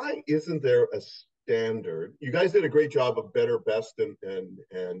 Why isn't there a standard? You guys did a great job of better, best, and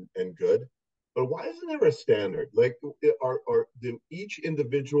good, but why isn't there a standard? Like, do each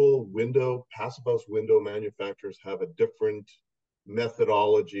individual passive house window manufacturers have a different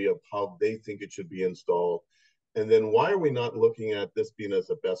methodology of how they think it should be installed? And then why are we not looking at this being as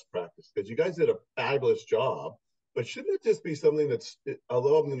a best practice? Because you guys did a fabulous job, but shouldn't it just be something that's,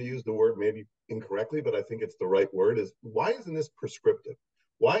 although I'm going to use the word maybe incorrectly, but I think it's the right word, is why isn't this prescriptive?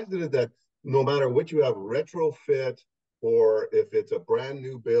 Why isn't it that no matter what you have, retrofit, or if it's a brand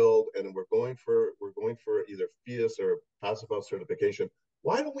new build and we're going for either FIAS or passive house certification,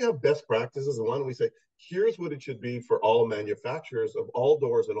 why don't we have best practices? And why don't we say, here's what it should be for all manufacturers of all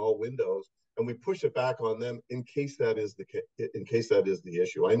doors and all windows, and we push it back on them in case that is the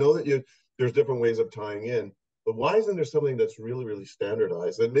issue. I know that there's different ways of tying in, but why isn't there something that's really, really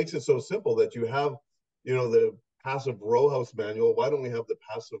standardized that makes it so simple that you have, the passive row house manual? Why don't we have the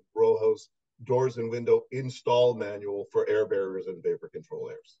passive row house doors and window install manual for air barriers and vapor control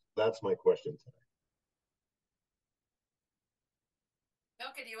airs? That's my question today.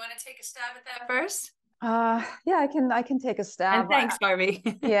 Ilka, do you want to take a stab at that first? Yeah, I can take a stab. And thanks, Harvey.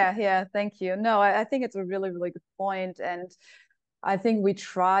 yeah, thank you. No, I think it's a really, really good point. And I think we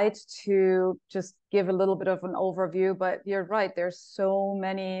tried to just give a little bit of an overview, but you're right. There's so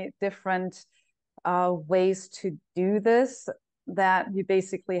many different ways to do this that you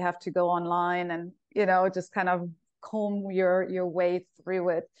basically have to go online and, just kind of comb your way through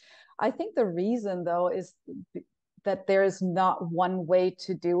it. I think the reason, though, is that there is not one way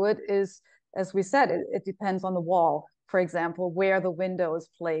to do it. Is, as we said, it depends on the wall, for example, where the window is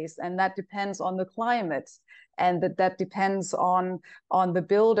placed, and that depends on the climate, and that depends on the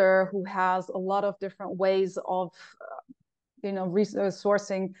builder, who has a lot of different ways of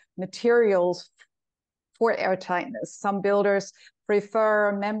sourcing materials for air tightness. Some builders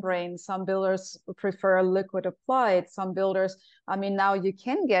prefer membrane, some builders prefer liquid applied, some builders, now you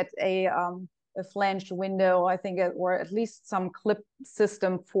can get a flanged window, I think, or at least some clip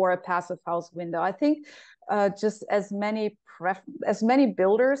system for a passive house window. I think just as many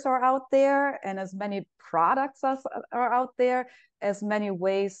builders are out there, and as many products are out there, as many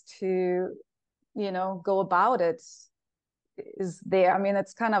ways to go about it is there.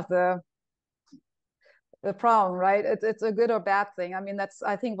 It's kind of the problem, right? It's a good or bad thing. That's,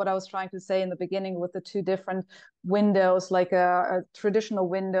 I think, what I was trying to say in the beginning with the two different windows, like a traditional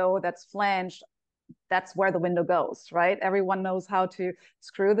window that's flanged, that's where the window goes, right? Everyone knows how to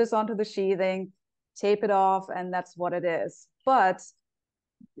screw this onto the sheathing. tape it off, and that's what it is. But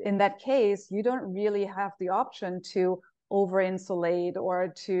in that case, you don't really have the option to over insulate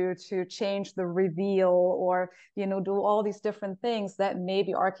or to change the reveal, or do all these different things that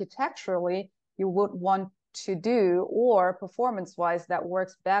maybe architecturally you would want to do, or performance wise that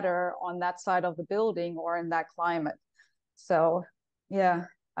works better on that side of the building or in that climate. So yeah,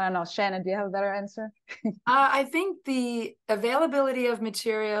 I don't know. Shannon, do you have a better answer? I think the availability of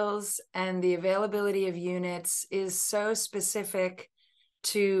materials and the availability of units is so specific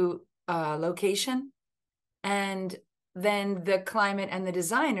to location, and then the climate and the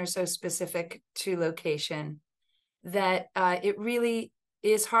design are so specific to location, that it really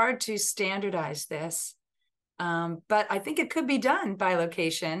is hard to standardize this. But I think it could be done by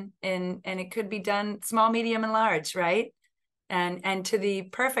location, and it could be done small, medium, and large, right? And to the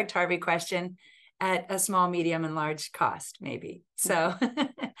perfect Harvey question, at a small, medium, and large cost, maybe. So,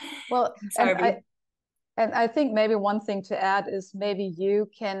 well, and I think maybe one thing to add is maybe you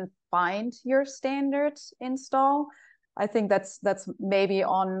can find your standard install. I think that's maybe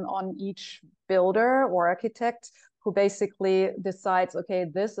on each builder or architect who basically decides, okay,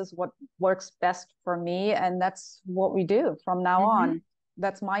 this is what works best for me, and that's what we do from now on.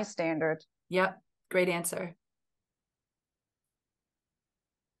 That's my standard. Yep, great answer.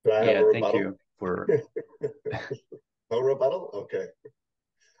 Can I have a rebuttal? Thank you for a rebuttal. Okay.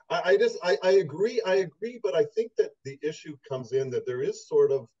 I agree, but I think that the issue comes in that there is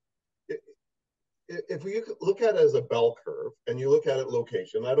sort of, if we look at it as a bell curve and you look at it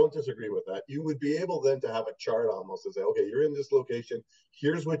location, I don't disagree with that. You would be able then to have a chart almost to say, okay, you're in this location.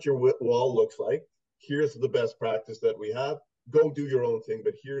 Here's what your wall looks like. Here's the best practice that we have. Go do your own thing,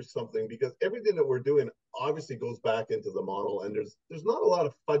 but here's something, because everything that we're doing obviously goes back into the model, and there's not a lot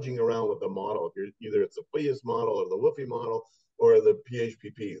of fudging around with the model. If you're either it's the FIAS model or the WFI model or the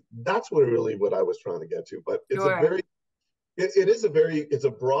PHPP. That's what I was trying to get to. But it's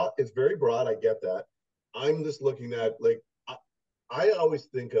it's very broad. I get that. I'm just looking at, like, I always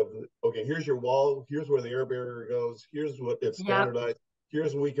think of, okay, here's your wall, here's where the air barrier goes, here's what it's standardized,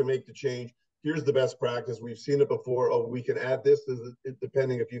 here's what we can make the change, here's the best practice. We've seen it before. Oh, we can add this,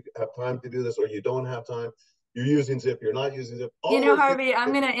 depending if you have time to do this or you don't have time. You're using zip, you're not using zip. Harvey,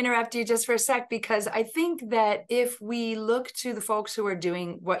 I'm going to interrupt you just for a sec, because I think that if we look to the folks who are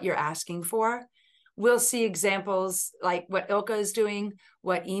doing what you're asking for, we'll see examples like what Ilka is doing,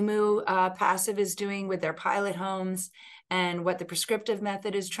 what EMU Passive is doing with their pilot homes, and what the prescriptive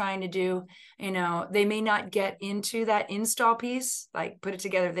method is trying to do. They may not get into that install piece, like put it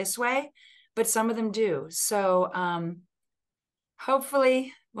together this way, but some of them do. So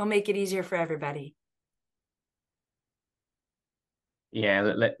hopefully we'll make it easier for everybody. Yeah,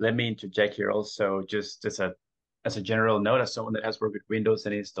 let me interject here also, just as a general note, as someone that has worked with Windows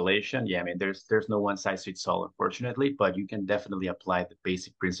and installation. Yeah, I mean, there's no one size fits all, unfortunately, but you can definitely apply the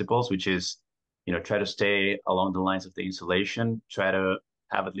basic principles, which is, try to stay along the lines of the insulation, try to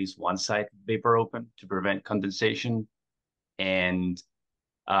have at least one side vapor open to prevent condensation, and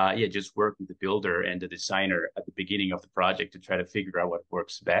just work with the builder and the designer at the beginning of the project to try to figure out what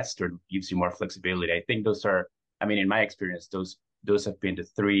works best or gives you more flexibility. I think those are, I mean, in my experience, those have been the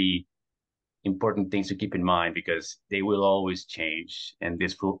three important things to keep in mind, because they will always change, and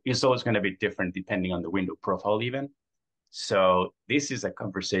it's always going to be different depending on the window profile even. So this is a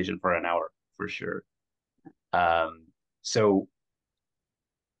conversation for an hour for sure. So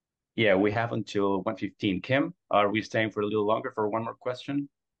yeah, we have until 1:15. Kim, are we staying for a little longer for one more question?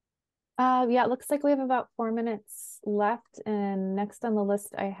 Yeah, it looks like we have about 4 minutes left, and next on the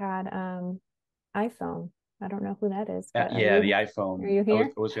list I had iPhone. I don't know who that is. Yeah, the iPhone. Are you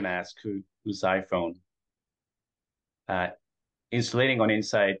here? I was going to ask whose iPhone. Insulating on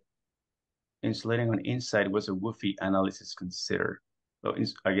inside was a WFI analysis considered. So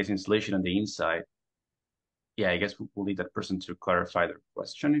I guess insulation on the inside. Yeah, I guess we'll need that person to clarify their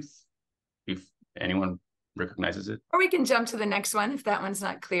question if anyone recognizes it. Or we can jump to the next one if that one's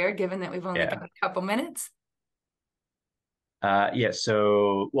not clear, given that we've only got a couple minutes.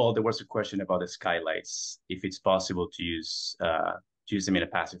 So, well, there was a question about the skylights, if it's possible to use them in a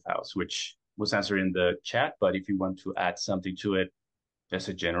passive house, which was answered in the chat. But if you want to add something to it, as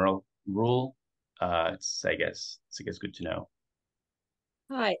a general rule, it's I guess good to know.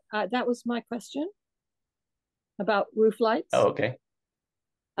 Hi, that was my question about roof lights. Oh, okay.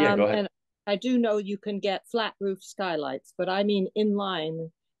 Yeah, go ahead. And I do know you can get flat roof skylights, but I mean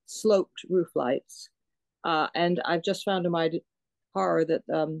inline sloped roof lights. And I've just found to my horror that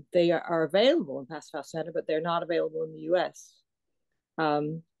they are available in Passive House Center, but they're not available in the US.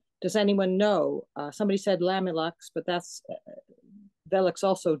 Does anyone know? Somebody said Lamilux, but Velux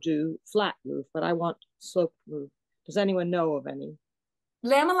also do flat roof, but I want sloped roof. Does anyone know of any?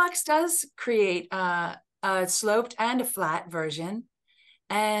 Lamelux does create a sloped and a flat version.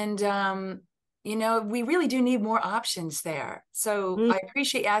 And, you know, we really do need more options there. So I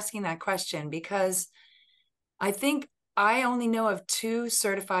appreciate asking that question, because I think I only know of 2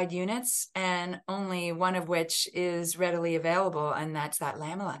 certified units, and only one of which is readily available, and that's that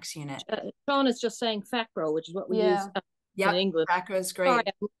Lamelux unit. Sean is just saying FACRO, which is what we use in England. FACRO is great. Sorry,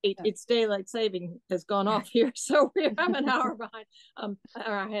 I'm late. It's daylight saving has gone off here, so we have an hour behind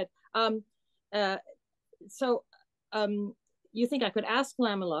our ahead. You think I could ask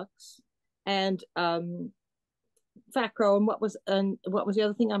Lamelux and FACRO, and what was the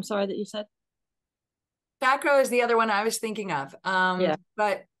other thing? I'm sorry that you said. FACRO is the other one I was thinking of.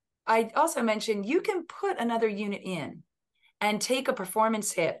 But I also mentioned you can put another unit in and take a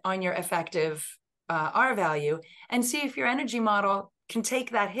performance hit on your effective R value and see if your energy model can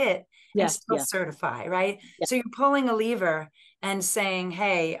take that hit and still certify, right? So you're pulling a lever and saying,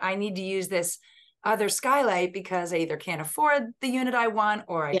 hey, I need to use this other skylight because I either can't afford the unit I want,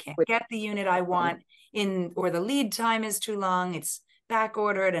 or I can't get the unit I want or the lead time is too long, it's back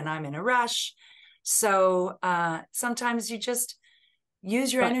ordered and I'm in a rush. So sometimes you just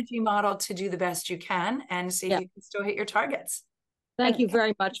use your energy model to do the best you can and see if you can still hit your targets. Thank you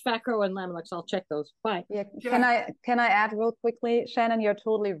very much. FACRO and Lamelux, I'll check those. Bye. Yeah. Can I add real quickly, Shannon? You're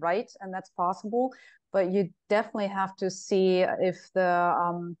totally right, and that's possible. But you definitely have to see if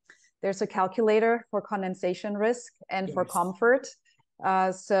there's a calculator for condensation risk and for comfort.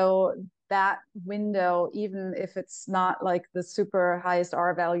 So that window, even if it's not like the super highest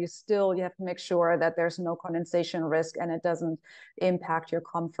R value, still you have to make sure that there's no condensation risk and it doesn't impact your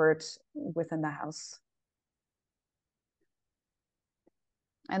comfort within the house.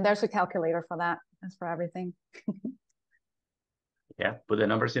 And there's a calculator for that. That's for everything. Yeah, put the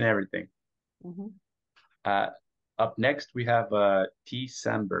numbers in everything. Up next, we have T.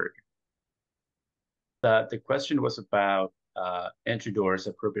 Sandberg. The question was about entry doors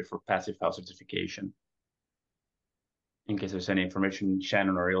appropriate for Passive House certification. In case there's any information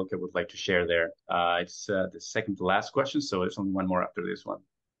Shannon or Ilka would like to share there. It's the second to last question, so there's only one more after this one.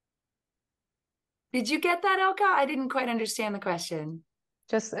 Did you get that, Ilka? I didn't quite understand the question.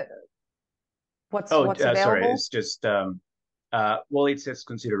 Just what's available? Sorry, it's just, well, it says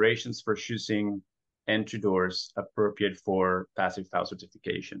considerations for choosing entry doors appropriate for Passive House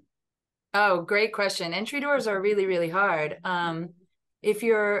certification. Oh, great question. Entry doors are really, really hard. If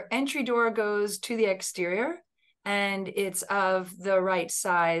your entry door goes to the exterior and it's of the right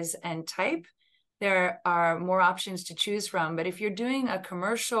size and type, there are more options to choose from. But if you're doing a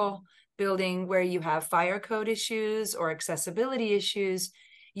commercial building where you have fire code issues or accessibility issues,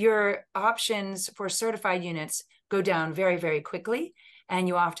 your options for certified units go down very, very quickly. And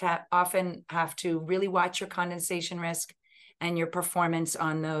you often have to really watch your condensation risk and your performance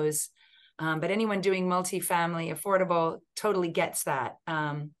on those. But anyone doing multifamily affordable totally gets that.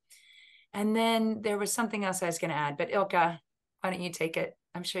 And then there was something else I was going to add, but Ilka, why don't you take it?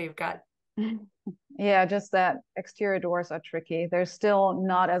 I'm sure you've got. Yeah, just that exterior doors are tricky. There's still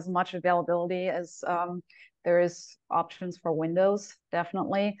not as much availability as there is options for windows,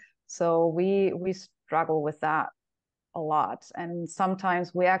 definitely. So we struggle with that a lot. And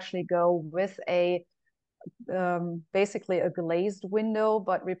sometimes we actually go with a basically a glazed window,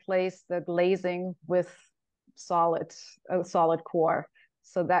 but replace the glazing with a solid core.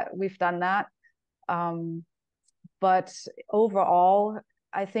 So that we've done that. But overall,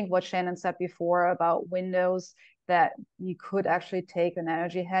 I think what Shannon said before about windows, that you could actually take an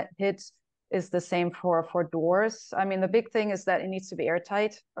energy hit, is the same for doors. I mean, the big thing is that it needs to be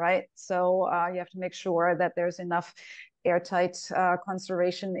airtight, right? So you have to make sure that there's enough airtight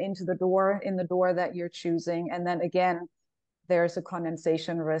conservation in the door that you're choosing. And then again, there's a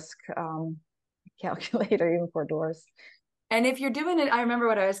condensation risk calculator even for doors. And if you're doing it, I remember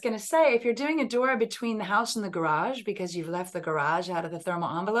what I was going to say, if you're doing a door between the house and the garage because you've left the garage out of the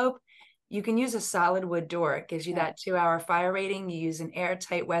thermal envelope, you can use a solid wood door. It gives you that 2-hour fire rating. You use an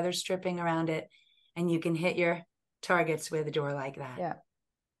airtight weather stripping around it, and you can hit your targets with a door like that. Yeah.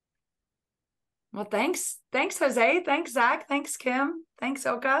 Well, thanks. Thanks, Jose. Thanks, Zach. Thanks, Kim. Thanks,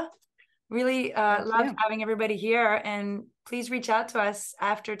 Ilka. Really loved having everybody here. And please reach out to us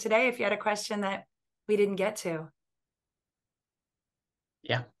after today if you had a question that we didn't get to.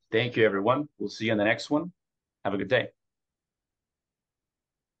 Yeah. Thank you, everyone. We'll see you on the next one. Have a good day.